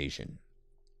invasion.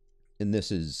 And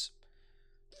this is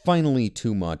finally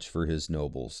too much for his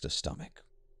nobles to stomach.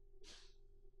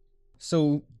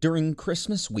 So, during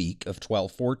Christmas week of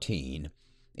 1214,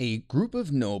 a group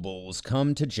of nobles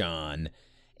come to John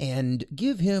and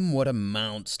give him what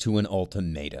amounts to an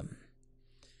ultimatum.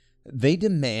 They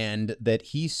demand that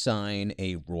he sign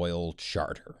a royal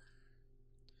charter.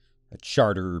 A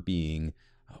charter being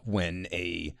when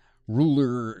a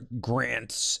ruler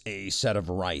grants a set of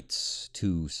rights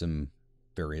to some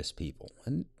various people.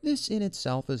 And this in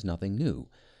itself is nothing new.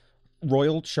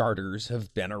 Royal charters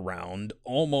have been around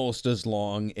almost as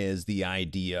long as the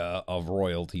idea of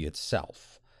royalty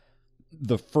itself.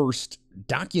 The first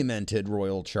documented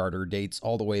royal charter dates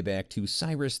all the way back to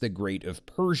Cyrus the Great of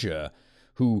Persia,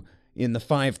 who in the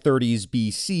 530s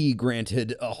BC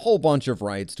granted a whole bunch of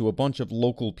rights to a bunch of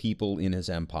local people in his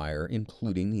empire,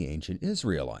 including the ancient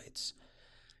Israelites.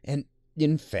 And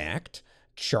in fact,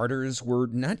 charters were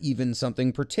not even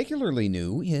something particularly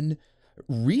new in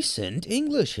recent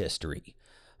English history.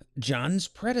 John's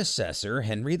predecessor,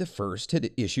 Henry I,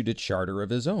 had issued a charter of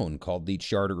his own called the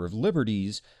Charter of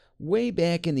Liberties way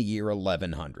back in the year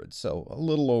 1100, so a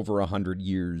little over 100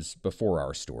 years before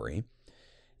our story.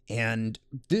 And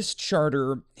this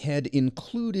charter had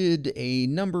included a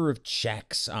number of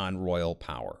checks on royal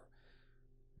power,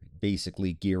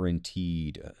 basically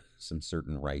guaranteed some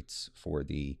certain rights for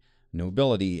the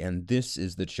nobility, and this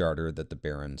is the charter that the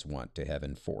barons want to have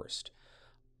enforced.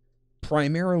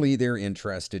 Primarily, they're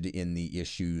interested in the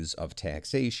issues of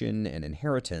taxation and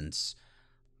inheritance,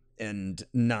 and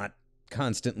not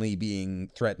constantly being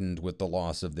threatened with the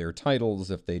loss of their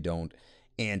titles if they don't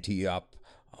ante up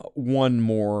one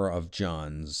more of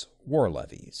John's war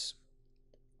levies.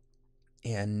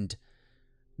 And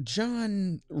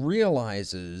John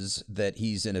realizes that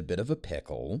he's in a bit of a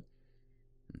pickle.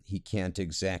 He can't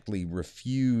exactly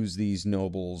refuse these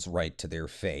nobles right to their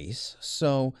face,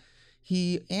 so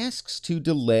he asks to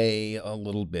delay a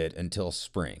little bit until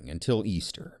spring, until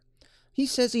Easter. He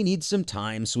says he needs some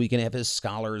time so he can have his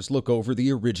scholars look over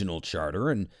the original charter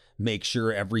and make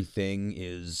sure everything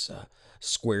is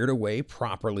squared away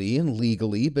properly and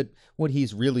legally, but what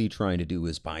he's really trying to do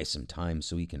is buy some time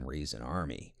so he can raise an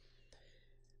army.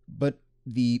 But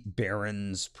the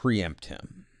barons preempt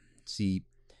him. See,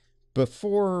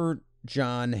 before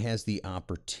John has the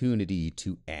opportunity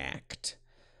to act,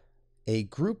 a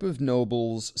group of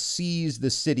nobles seize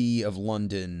the city of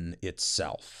London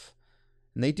itself.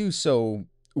 And they do so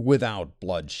without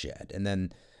bloodshed. And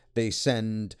then they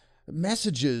send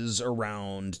messages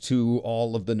around to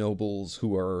all of the nobles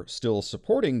who are still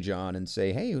supporting John and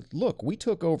say, hey, look, we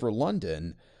took over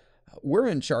London. We're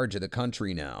in charge of the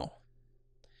country now.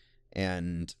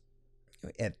 And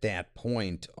at that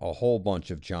point, a whole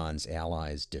bunch of John's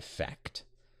allies defect.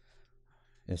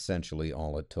 Essentially,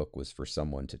 all it took was for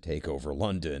someone to take over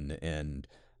London, and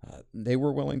they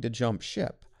were willing to jump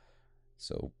ship.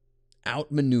 So,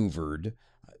 outmaneuvered,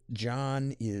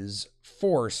 John is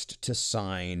forced to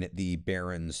sign the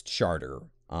Barons' Charter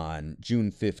on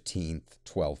June 15th,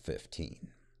 1215.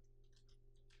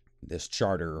 This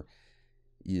charter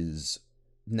is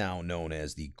now known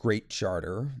as the Great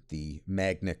Charter, the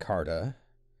Magna Carta,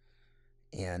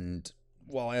 and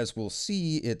while, as we'll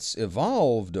see, it's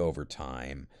evolved over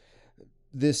time,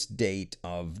 this date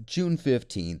of June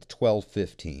 15th,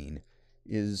 1215,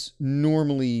 is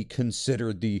normally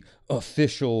considered the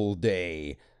official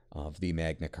day of the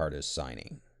Magna Carta's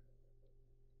signing.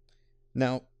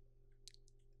 Now,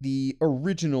 the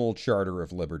original Charter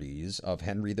of Liberties of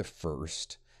Henry I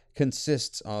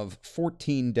consists of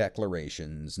 14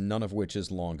 declarations, none of which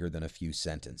is longer than a few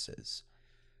sentences.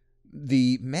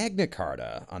 The Magna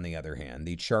Carta, on the other hand,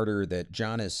 the charter that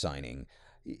John is signing,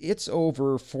 it's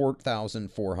over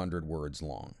 4,400 words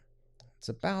long. It's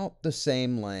about the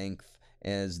same length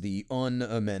as the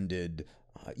unamended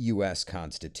U.S.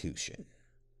 Constitution.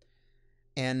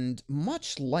 And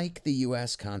much like the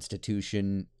U.S.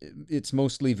 Constitution, it's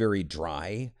mostly very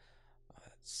dry.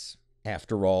 It's,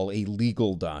 after all, a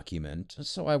legal document,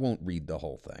 so I won't read the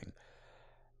whole thing.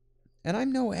 And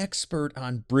I'm no expert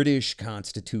on British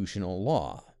constitutional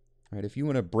law. Right? If you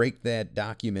want to break that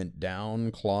document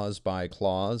down clause by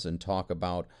clause and talk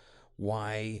about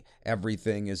why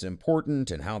everything is important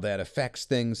and how that affects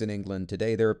things in England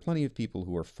today, there are plenty of people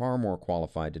who are far more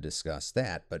qualified to discuss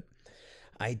that. But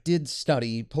I did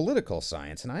study political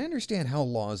science, and I understand how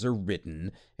laws are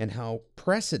written and how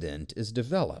precedent is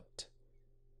developed.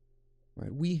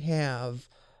 Right? We have,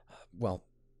 well,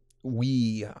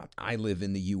 I live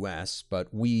in the US,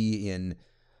 but we in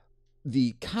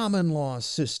the common law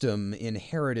system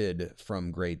inherited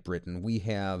from Great Britain, we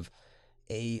have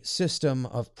a system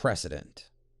of precedent.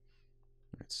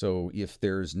 So if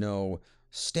there's no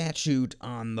statute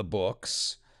on the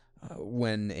books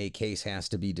when a case has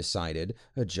to be decided,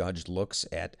 a judge looks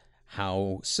at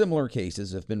how similar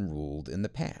cases have been ruled in the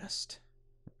past.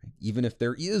 Even if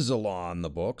there is a law on the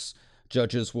books,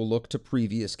 judges will look to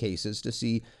previous cases to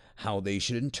see how they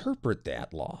should interpret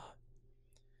that law.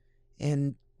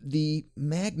 And the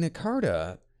Magna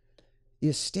Carta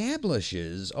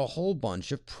establishes a whole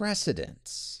bunch of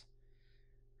precedents,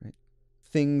 right?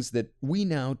 Things that we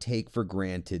now take for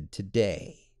granted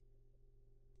today.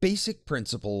 Basic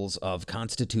principles of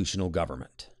constitutional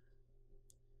government.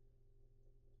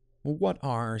 Well, what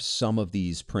are some of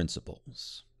these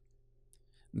principles?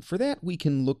 And for that, we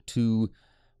can look to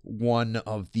one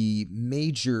of the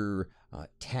major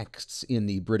texts in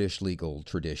the British legal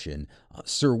tradition,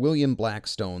 Sir William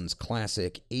Blackstone's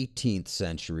classic 18th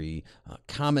century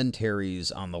Commentaries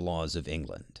on the Laws of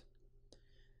England.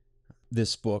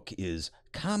 This book is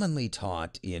commonly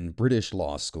taught in British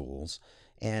law schools,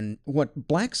 and what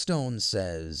Blackstone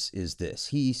says is this.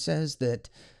 He says that,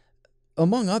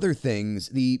 among other things,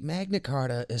 the Magna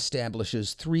Carta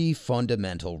establishes three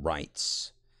fundamental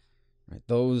rights. Right?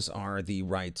 Those are the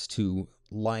rights to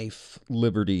life,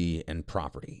 liberty, and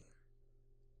property.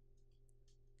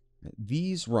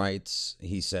 These rights,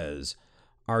 he says,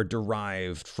 are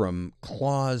derived from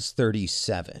Clause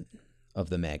 37 of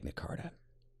the Magna Carta.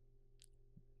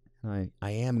 I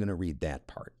am going to read that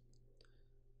part.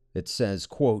 It says,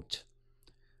 quote,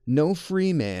 "No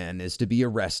free man is to be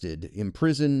arrested,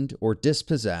 imprisoned, or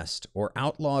dispossessed, or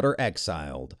outlawed or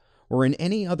exiled, or in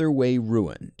any other way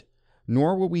ruined,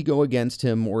 nor will we go against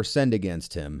him or send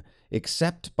against him,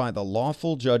 except by the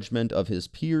lawful judgment of his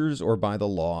peers or by the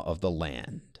law of the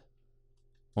land."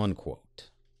 Unquote.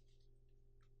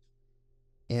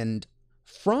 And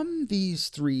from these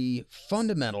three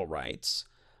fundamental rights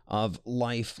of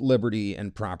life, liberty,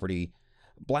 and property,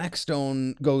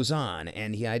 Blackstone goes on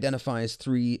and he identifies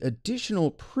three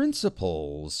additional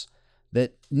principles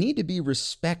that need to be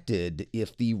respected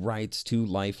if the rights to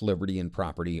life, liberty, and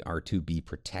property are to be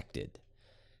protected.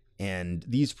 And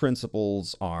these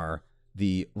principles are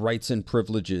the rights and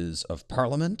privileges of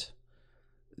Parliament,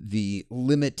 the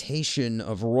limitation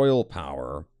of royal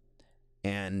power,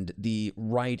 and the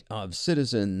right of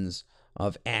citizens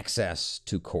of access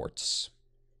to courts.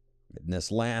 And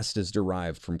this last is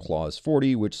derived from Clause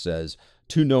 40, which says,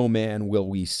 "To no man will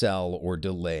we sell or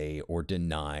delay or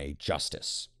deny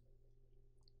justice."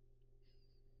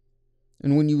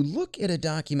 And when you look at a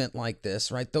document like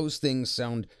this, right, those things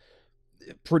sound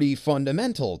pretty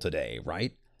fundamental today,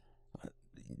 right?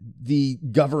 The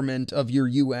government of your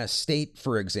U.S. state,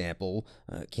 for example,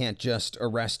 can't just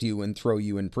arrest you and throw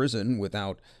you in prison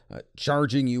without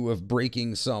charging you of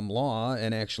breaking some law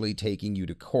and actually taking you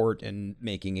to court and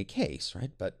making a case,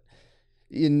 right? But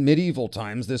in medieval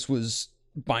times, this was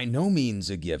by no means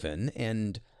a given,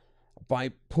 and by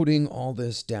putting all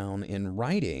this down in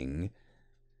writing,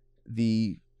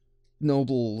 the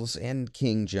nobles and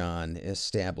King John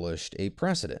established a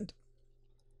precedent.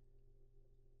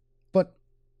 But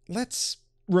let's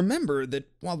remember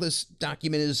that while this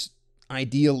document is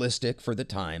idealistic for the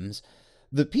times,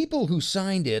 the people who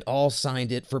signed it all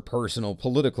signed it for personal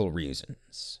political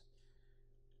reasons.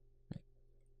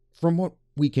 From what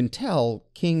we can tell,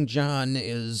 King John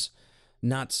is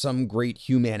not some great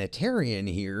humanitarian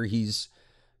here. He's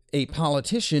a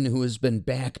politician who has been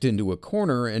backed into a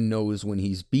corner and knows when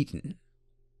he's beaten.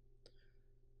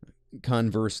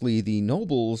 Conversely, the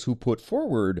nobles who put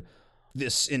forward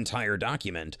this entire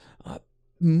document,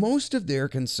 most of their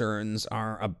concerns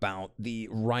are about the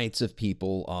rights of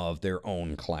people of their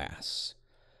own class.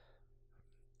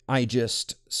 I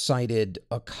just cited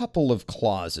a couple of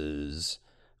clauses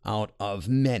out of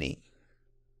many,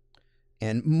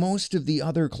 and most of the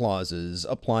other clauses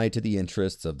apply to the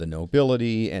interests of the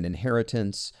nobility and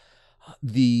inheritance.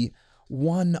 The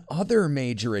one other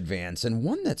major advance, and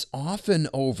one that's often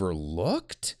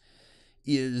overlooked,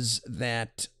 is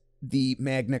that the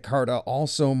Magna Carta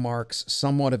also marks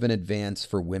somewhat of an advance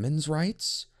for women's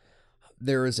rights.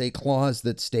 there is a clause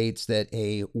that states that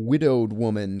a widowed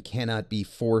woman cannot be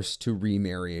forced to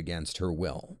remarry against her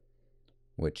will,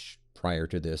 which prior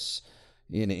to this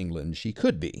in England she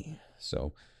could be.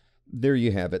 So there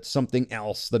you have it, something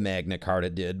else the Magna Carta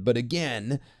did. But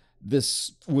again,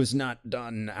 this was not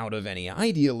done out of any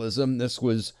idealism. This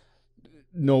was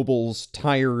nobles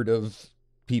tired of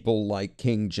people like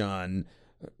King John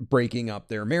breaking up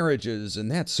their marriages and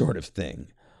that sort of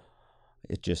thing.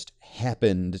 It just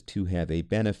happened to have a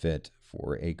benefit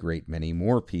for a great many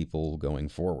more people going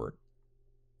forward.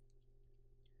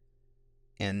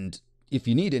 And if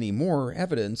you need any more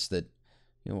evidence that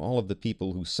all of the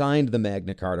people who signed the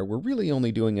Magna Carta were really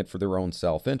only doing it for their own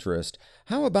self-interest,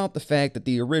 how about the fact that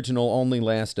the original only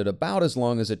lasted about as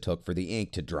long as it took for the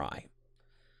ink to dry?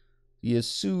 As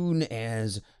soon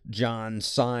as John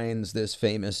signs this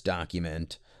famous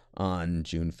document on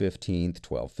June 15th,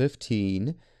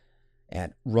 1215,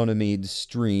 at Runnymede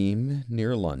Stream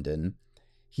near London,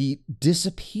 he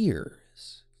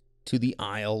disappears to the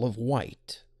Isle of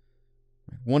Wight,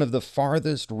 one of the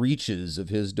farthest reaches of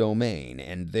his domain,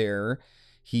 and there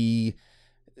he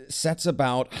sets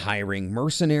about hiring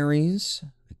mercenaries,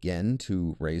 again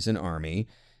to raise an army,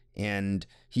 and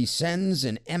he sends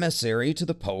an emissary to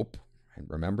the Pope. And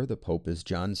remember, the Pope is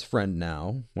John's friend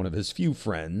now, one of his few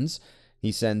friends.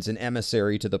 He sends an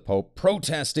emissary to the Pope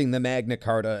protesting the Magna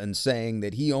Carta and saying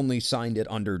that he only signed it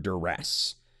under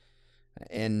duress.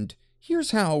 And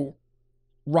here's how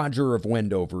Roger of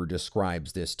Wendover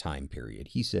describes this time period.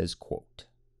 He says, quote,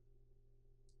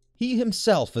 "He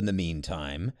himself, in the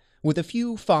meantime, with a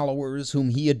few followers whom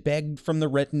he had begged from the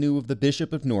retinue of the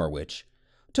Bishop of Norwich,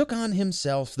 took on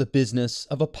himself the business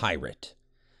of a pirate,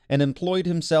 and employed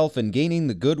himself in gaining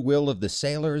the goodwill of the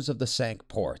sailors of the Cinque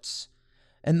Ports,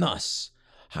 and thus,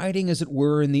 hiding as it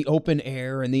were in the open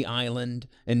air in the island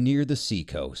and near the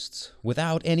sea-coasts,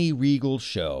 without any regal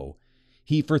show,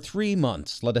 he for 3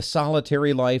 months led a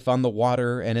solitary life on the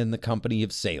water and in the company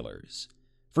of sailors,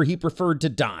 for he preferred to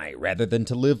die rather than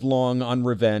to live long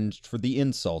unrevenged for the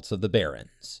insults of the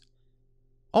barons.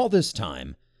 All this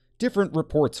time, different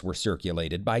reports were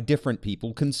circulated by different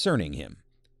people concerning him,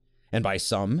 and by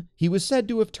some he was said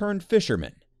to have turned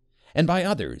fisherman, and by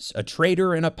others a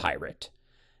traitor and a pirate,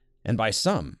 and by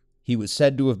some he was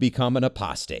said to have become an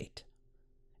apostate.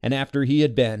 And after he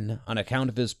had been, on account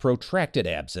of his protracted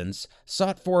absence,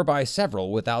 sought for by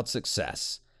several without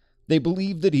success, they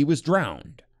believed that he was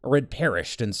drowned, or had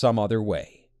perished in some other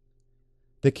way.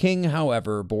 The king,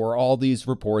 however, bore all these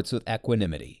reports with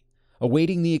equanimity,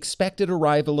 awaiting the expected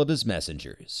arrival of his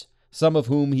messengers, some of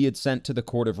whom he had sent to the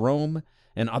court of Rome,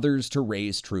 and others to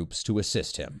raise troops to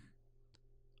assist him."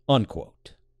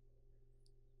 Unquote.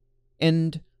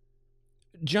 And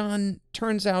John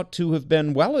turns out to have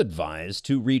been well advised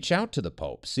to reach out to the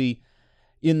Pope. See,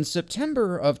 in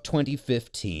September of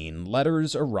 2015,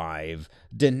 letters arrive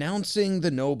denouncing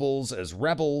the nobles as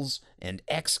rebels and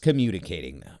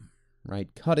excommunicating them,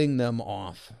 right? Cutting them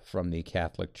off from the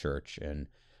Catholic Church and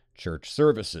church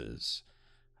services.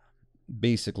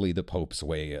 Basically the Pope's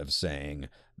way of saying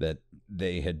that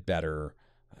they had better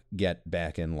get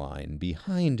back in line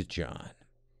behind John.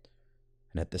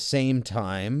 And at the same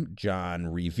time, John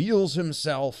reveals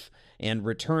himself and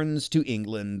returns to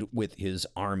England with his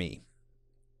army.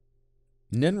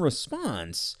 And in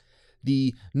response,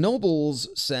 the nobles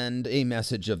send a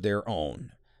message of their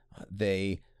own.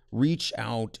 They reach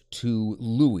out to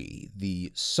Louis,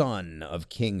 the son of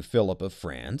King Philip of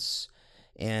France,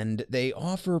 and they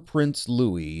offer Prince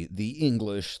Louis the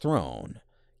English throne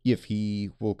if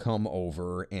he will come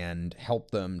over and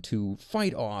help them to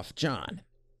fight off John.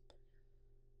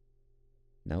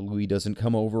 Now, Louis doesn't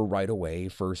come over right away.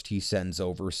 First, he sends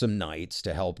over some knights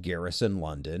to help garrison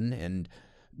London, and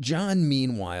John,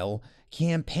 meanwhile,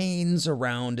 campaigns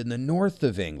around in the north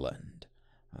of England,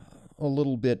 a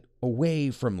little bit away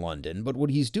from London, but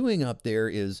what he's doing up there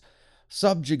is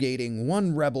subjugating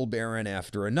one rebel baron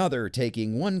after another,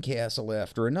 taking one castle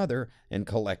after another, and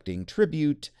collecting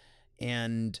tribute,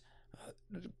 and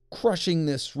crushing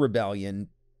this rebellion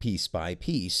piece by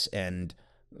piece, and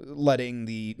letting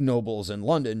the nobles in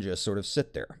London just sort of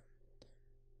sit there.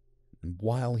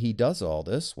 While he does all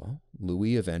this, well,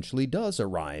 Louis eventually does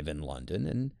arrive in London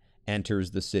and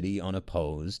enters the city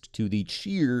unopposed to the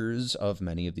cheers of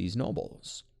many of these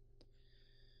nobles.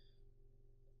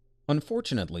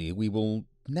 Unfortunately, we will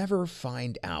never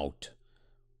find out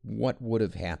what would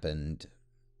have happened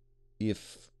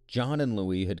if John and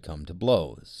Louis had come to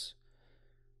blows.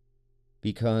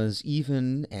 Because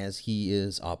even as he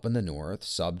is up in the north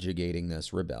subjugating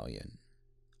this rebellion,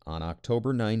 on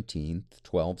October 19th,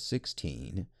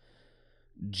 1216,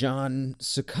 John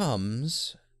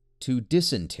succumbs to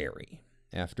dysentery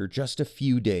after just a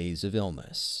few days of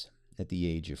illness at the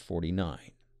age of 49.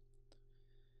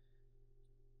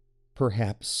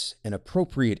 Perhaps an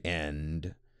appropriate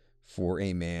end for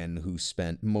a man who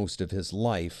spent most of his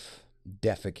life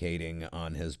defecating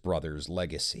on his brother's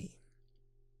legacy.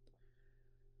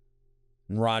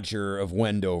 Roger of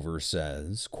Wendover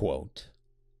says, quote,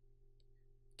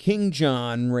 King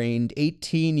John reigned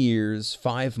 18 years,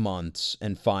 5 months,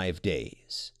 and 5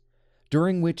 days,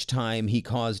 during which time he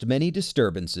caused many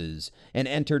disturbances and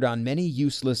entered on many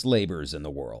useless labors in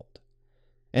the world,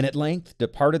 and at length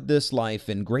departed this life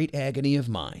in great agony of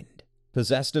mind,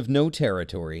 possessed of no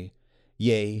territory,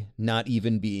 yea, not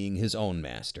even being his own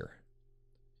master.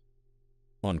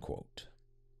 Unquote.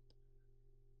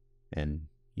 And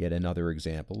yet another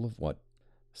example of what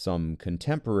some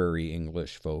contemporary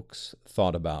English folks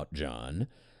thought about John.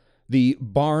 The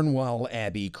Barnwell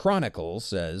Abbey Chronicle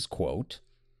says, quote,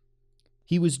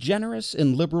 He was generous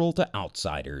and liberal to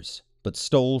outsiders, but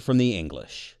stole from the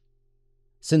English.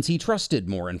 Since he trusted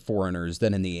more in foreigners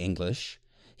than in the English,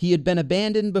 he had been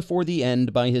abandoned before the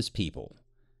end by his people,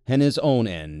 and his own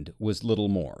end was little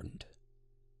mourned.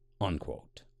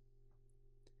 Unquote.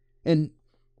 And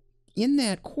in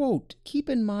that quote, keep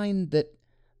in mind that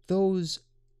those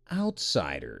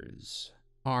outsiders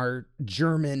are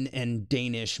German and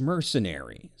Danish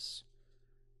mercenaries.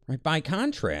 Right? By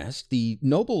contrast, the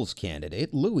nobles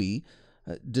candidate, Louis,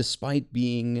 despite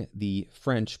being the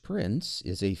French prince,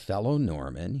 is a fellow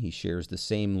Norman. He shares the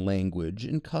same language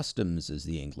and customs as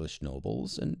the English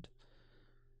nobles, and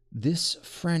this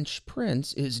French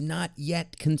prince is not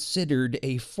yet considered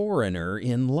a foreigner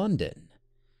in London.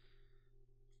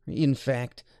 In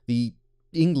fact, the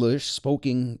English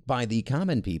spoken by the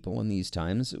common people in these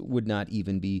times would not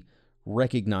even be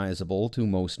recognizable to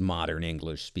most modern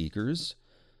English speakers.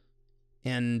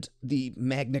 And the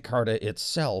Magna Carta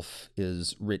itself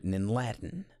is written in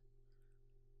Latin.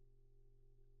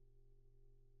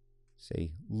 It's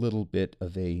a little bit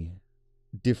of a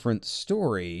different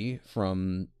story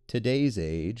from today's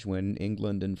age when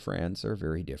England and France are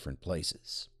very different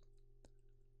places.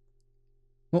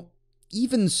 Well,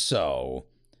 even so,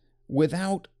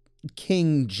 without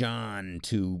King John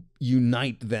to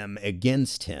unite them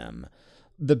against him,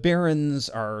 the barons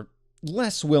are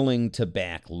less willing to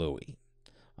back Louis.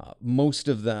 Most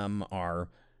of them are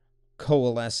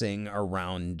coalescing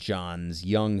around John's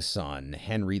young son,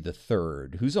 Henry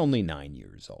III, who's only 9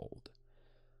 years old.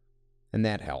 And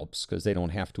that helps because they don't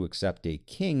have to accept a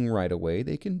king right away.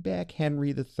 They can back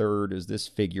Henry III as this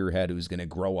figurehead who's going to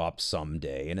grow up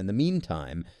someday. And in the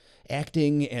meantime,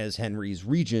 acting as Henry's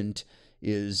regent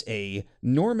is a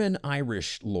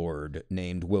Norman-Irish lord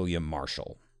named William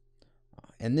Marshal.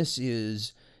 And this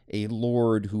is a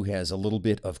lord who has a little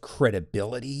bit of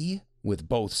credibility with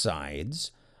both sides.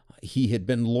 He had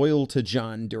been loyal to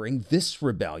John during this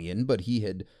rebellion, but he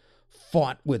had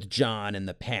fought with John in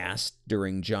the past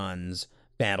during John's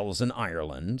battles in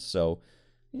Ireland. So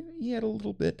he had a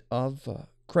little bit of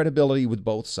credibility with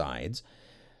both sides.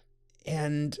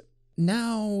 And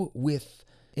now, with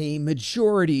a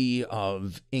majority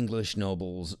of English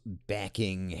nobles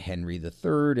backing Henry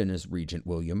III and his regent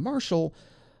William Marshal,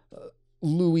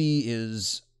 Louis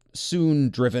is soon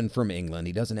driven from England.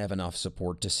 He doesn't have enough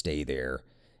support to stay there.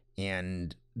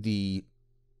 And the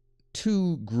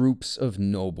two groups of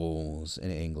nobles in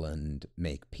England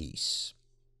make peace.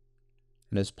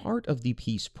 And as part of the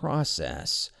peace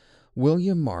process,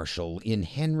 William Marshal, in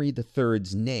Henry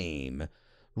III's name,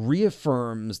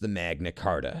 reaffirms the Magna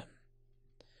Carta.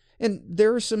 And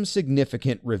there are some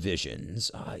significant revisions.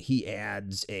 He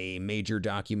adds a major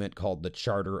document called the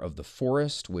Charter of the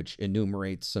Forest, which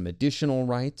enumerates some additional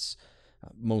rights,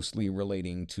 mostly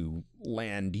relating to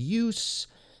land use.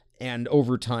 And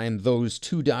over time, those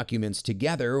two documents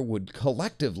together would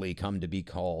collectively come to be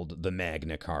called the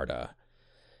Magna Carta.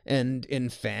 And in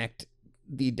fact,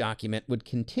 the document would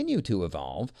continue to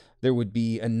evolve. There would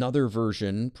be another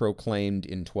version proclaimed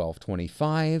in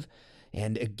 1225,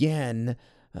 and again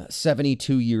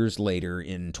 72 years later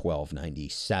in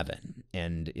 1297.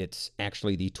 And it's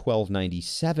actually the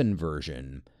 1297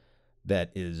 version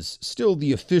that is still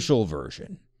the official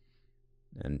version.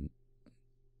 And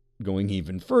going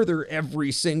even further,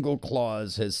 every single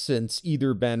clause has since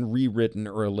either been rewritten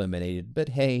or eliminated. But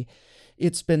hey,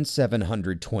 it's been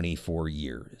 724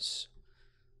 years.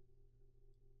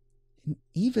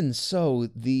 Even so,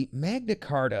 the Magna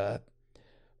Carta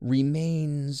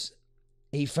remains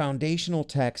a foundational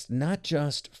text not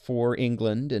just for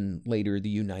England and later the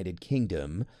United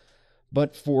Kingdom,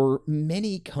 but for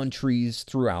many countries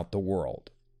throughout the world.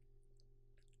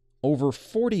 Over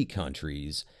 40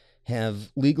 countries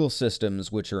have legal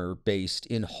systems which are based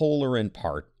in whole or in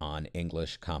part on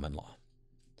English common law.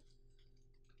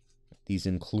 These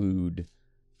include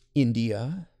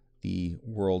India, the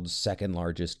world's second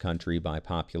largest country by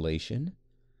population,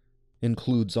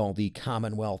 includes all the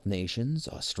Commonwealth nations,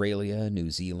 Australia, New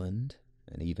Zealand,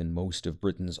 and even most of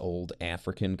Britain's old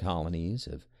African colonies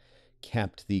have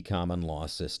kept the common law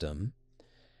system.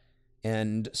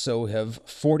 And so have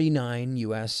 49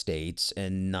 U.S. states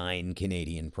and 9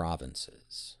 Canadian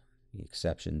provinces. The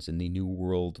exceptions in the New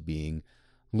World being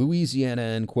Louisiana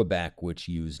and Quebec, which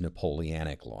use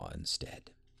Napoleonic law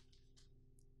instead.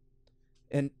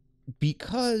 And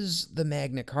because the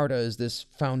Magna Carta is this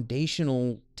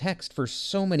foundational text for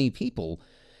so many people,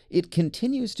 it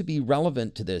continues to be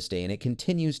relevant to this day and it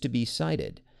continues to be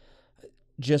cited.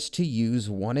 Just to use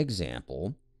one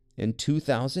example, in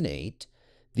 2008,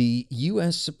 the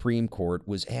U.S. Supreme Court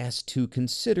was asked to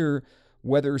consider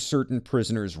whether certain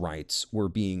prisoners' rights were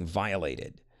being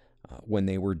violated when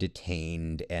they were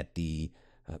detained at the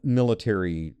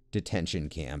military detention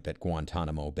camp at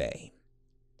Guantanamo Bay.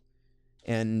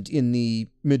 And in the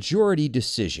majority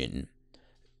decision,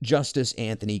 Justice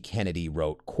Anthony Kennedy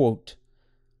wrote, quote,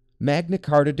 "Magna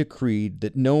Carta decreed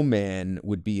that no man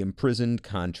would be imprisoned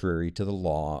contrary to the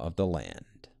law of the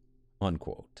land,"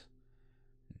 unquote,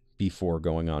 before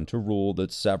going on to rule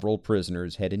that several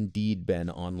prisoners had indeed been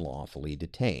unlawfully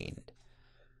detained.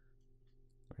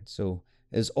 So,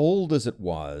 as old as it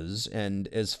was, and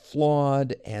as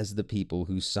flawed as the people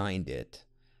who signed it,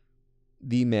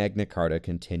 the Magna Carta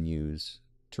continues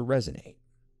to resonate.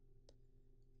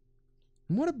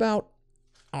 And what about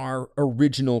our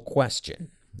original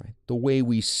question, right? The way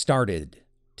we started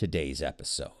today's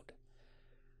episode?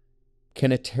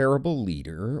 Can a terrible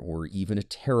leader, or even a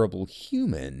terrible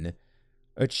human,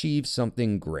 achieve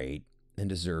something great and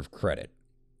deserve credit?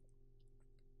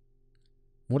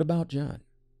 What about John?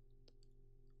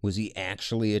 Was he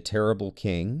actually a terrible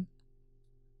king?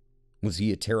 Was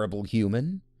he a terrible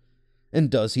human? And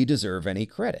does he deserve any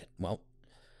credit? Well,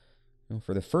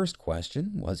 for the first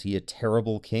question, was he a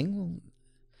terrible king? Well,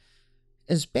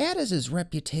 as bad as his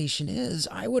reputation is,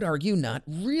 I would argue not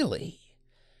really.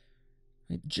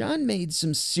 John made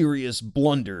some serious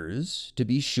blunders, to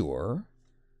be sure.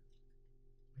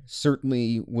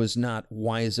 Certainly was not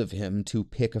wise of him to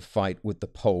pick a fight with the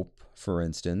Pope, for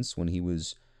instance, when he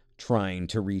was trying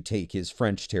to retake his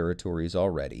French territories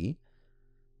already.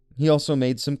 He also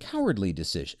made some cowardly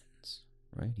decisions,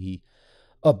 right? He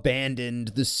abandoned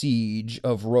the siege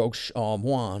of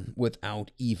Roche-Aulmois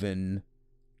without even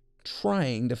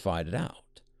trying to fight it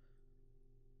out.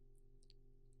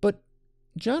 But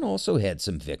John also had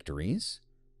some victories.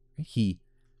 He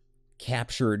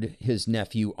captured his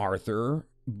nephew Arthur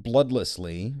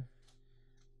bloodlessly,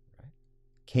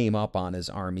 came up on his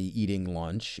army eating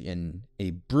lunch in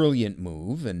a brilliant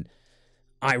move, and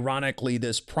ironically,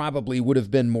 this probably would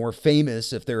have been more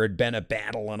famous if there had been a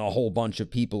battle and a whole bunch of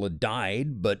people had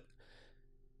died, but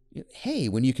hey,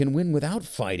 when you can win without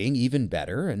fighting, even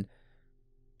better, and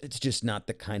it's just not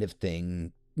the kind of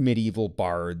thing medieval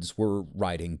bards were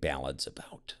writing ballads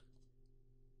about.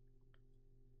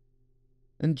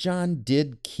 And John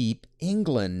did keep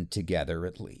England together,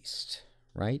 at least,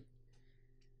 right?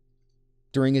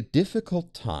 During a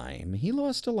difficult time, he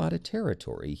lost a lot of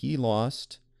territory. He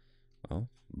lost, well,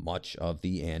 much of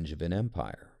the Angevin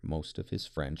Empire, most of his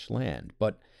French land,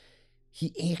 but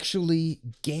he actually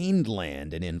gained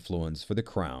land and influence for the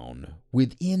crown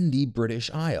within the British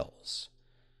Isles.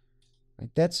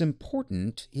 That's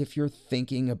important if you're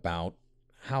thinking about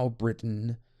how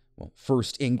Britain, well,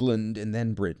 first England and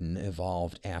then Britain,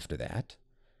 evolved after that.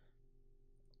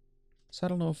 So I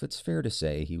don't know if it's fair to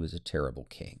say he was a terrible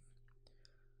king.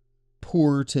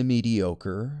 Poor to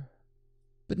mediocre,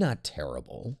 but not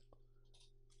terrible.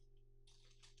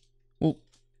 Well,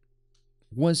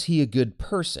 was he a good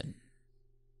person?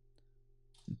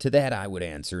 To that I would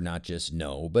answer not just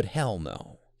no, but hell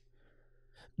no.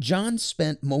 John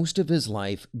spent most of his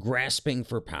life grasping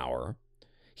for power.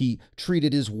 He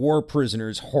treated his war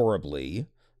prisoners horribly.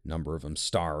 A number of them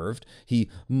starved. He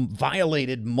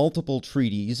violated multiple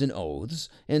treaties and oaths,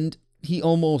 and he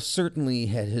almost certainly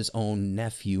had his own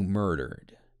nephew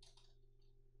murdered.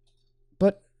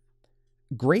 But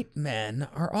great men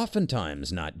are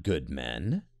oftentimes not good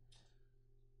men.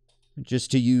 Just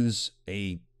to use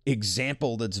a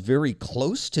example that's very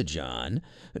close to John,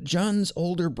 John's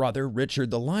older brother,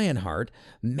 Richard the Lionheart,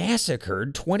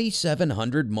 massacred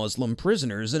 2,700 Muslim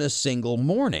prisoners in a single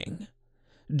morning,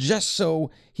 just so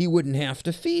he wouldn't have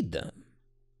to feed them.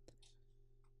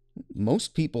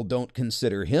 Most people don't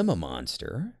consider him a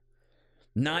monster.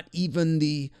 Not even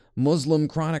the Muslim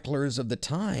chroniclers of the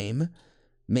time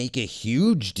make a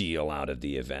huge deal out of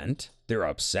the event. They're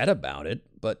upset about it,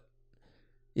 but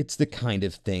it's the kind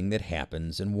of thing that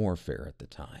happens in warfare at the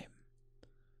time.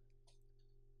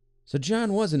 So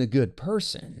John wasn't a good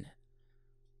person,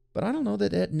 but I don't know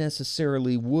that that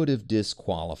necessarily would have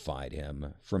disqualified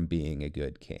him from being a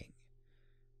good king.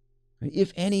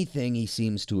 If anything, he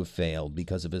seems to have failed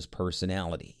because of his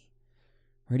personality.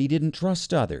 He didn't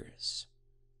trust others.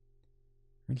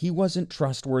 And he wasn't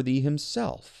trustworthy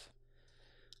himself.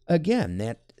 Again,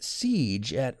 that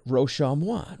siege at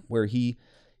Rochambeau, where he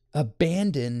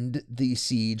abandoned the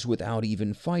siege without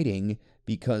even fighting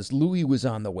because Louis was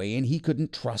on the way and he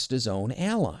couldn't trust his own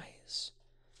allies.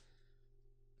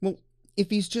 Well, if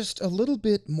he's just a little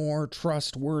bit more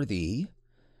trustworthy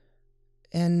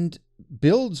and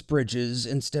builds bridges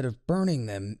instead of burning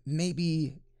them,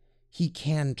 maybe he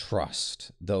can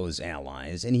trust those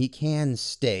allies and he can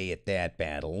stay at that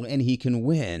battle and he can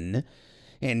win.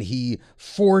 And he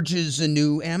forges a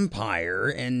new empire,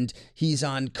 and he's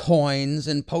on coins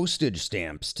and postage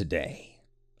stamps today.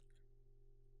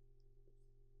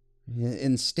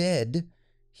 Instead,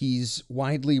 he's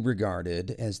widely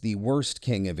regarded as the worst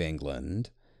king of England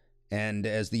and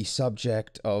as the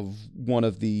subject of one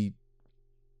of the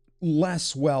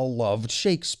less well-loved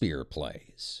Shakespeare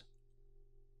plays.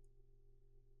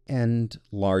 And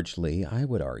largely, I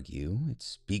would argue,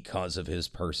 it's because of his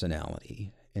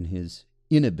personality and his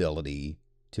inability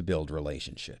to build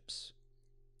relationships.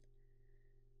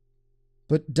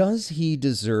 But does he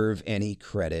deserve any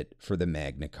credit for the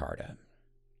Magna Carta?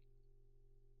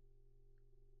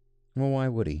 Well, why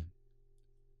would he?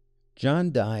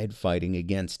 John died fighting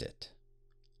against it.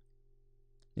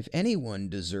 If anyone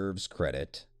deserves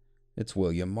credit, it's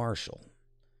William Marshall.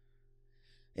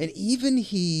 And even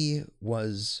he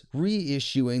was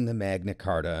reissuing the Magna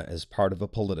Carta as part of a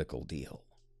political deal.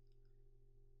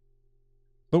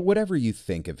 But whatever you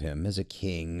think of him as a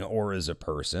king or as a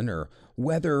person, or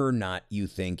whether or not you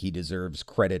think he deserves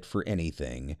credit for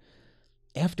anything,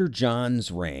 after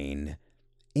John's reign,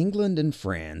 England and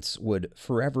France would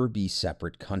forever be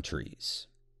separate countries.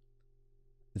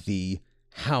 The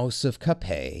House of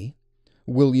Capet,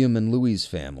 William and Louis's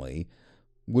family,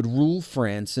 would rule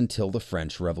France until the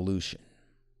French Revolution.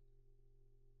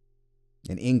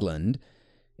 In England,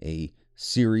 a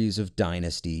series of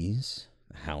dynasties,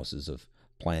 the houses of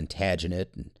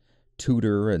Plantagenet and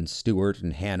Tudor and Stuart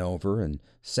and Hanover and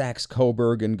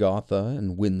Saxe-Coburg and Gotha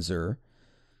and Windsor.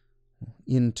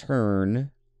 In turn,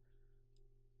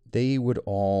 they would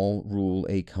all rule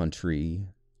a country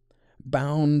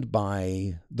bound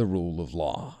by the rule of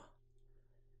law.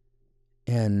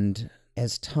 And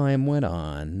as time went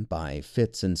on, by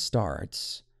fits and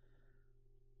starts,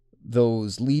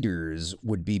 those leaders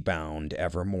would be bound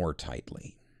ever more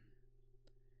tightly.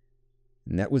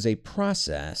 And that was a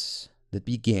process that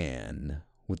began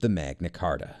with the Magna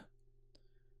Carta.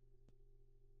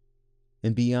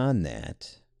 And beyond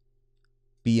that,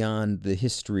 beyond the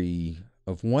history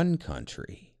of one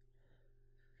country,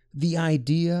 the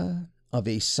idea of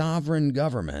a sovereign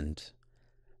government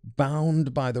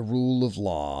bound by the rule of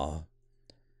law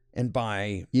and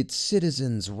by its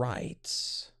citizens'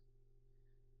 rights,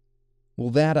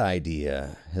 well, that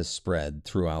idea has spread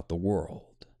throughout the world.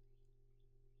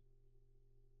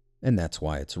 And that's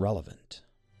why it's relevant.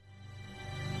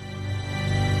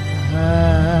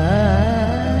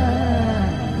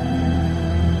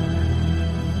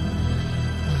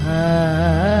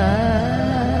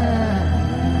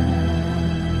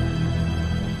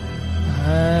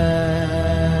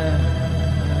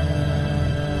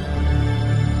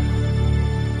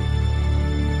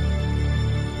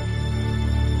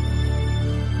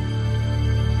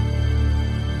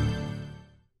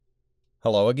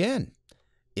 Hello again.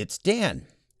 It's Dan,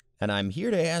 and I'm here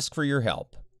to ask for your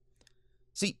help.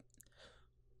 See,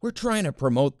 we're trying to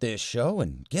promote this show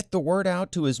and get the word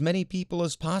out to as many people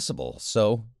as possible,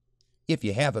 so if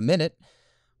you have a minute,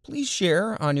 please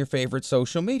share on your favorite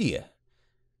social media.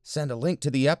 Send a link to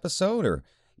the episode or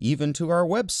even to our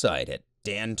website at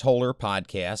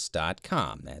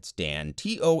dantollerpodcast.com. That's Dan,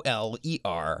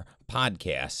 T-O-L-E-R,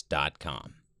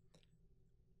 podcast.com.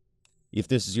 If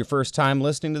this is your first time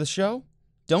listening to the show,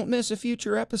 don't miss a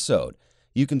future episode.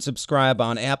 You can subscribe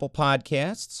on Apple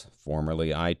Podcasts, formerly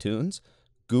iTunes,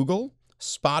 Google,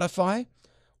 Spotify,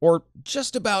 or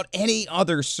just about any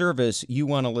other service you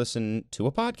want to listen to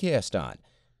a podcast on.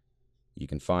 You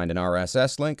can find an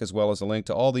RSS link as well as a link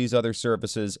to all these other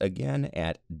services, again,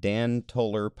 at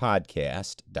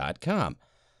dantollerpodcast.com.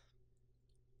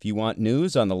 If you want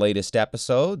news on the latest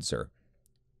episodes or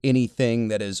anything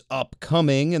that is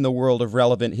upcoming in the world of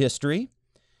relevant history,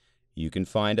 You can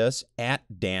find us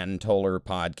at Dan Toller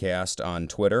Podcast on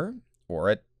Twitter or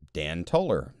at Dan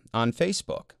Toller on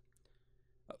Facebook.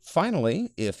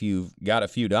 Finally, if you've got a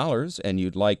few dollars and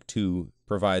you'd like to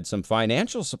provide some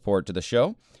financial support to the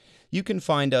show, you can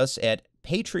find us at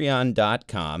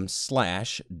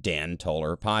patreon.com/Dan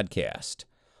Toller Podcast.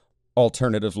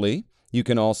 Alternatively, you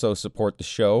can also support the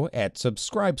show at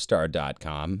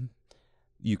subscribestar.com.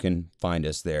 You can find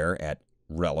us there at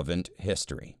Relevant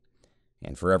History.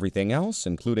 And for everything else,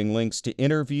 including links to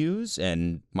interviews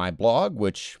and my blog,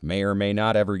 which may or may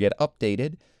not ever get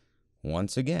updated,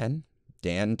 once again,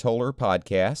 Dan Toller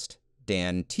Podcast,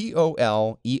 Dan,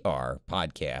 Toller,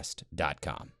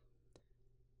 podcast.com.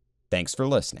 Thanks for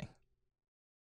listening.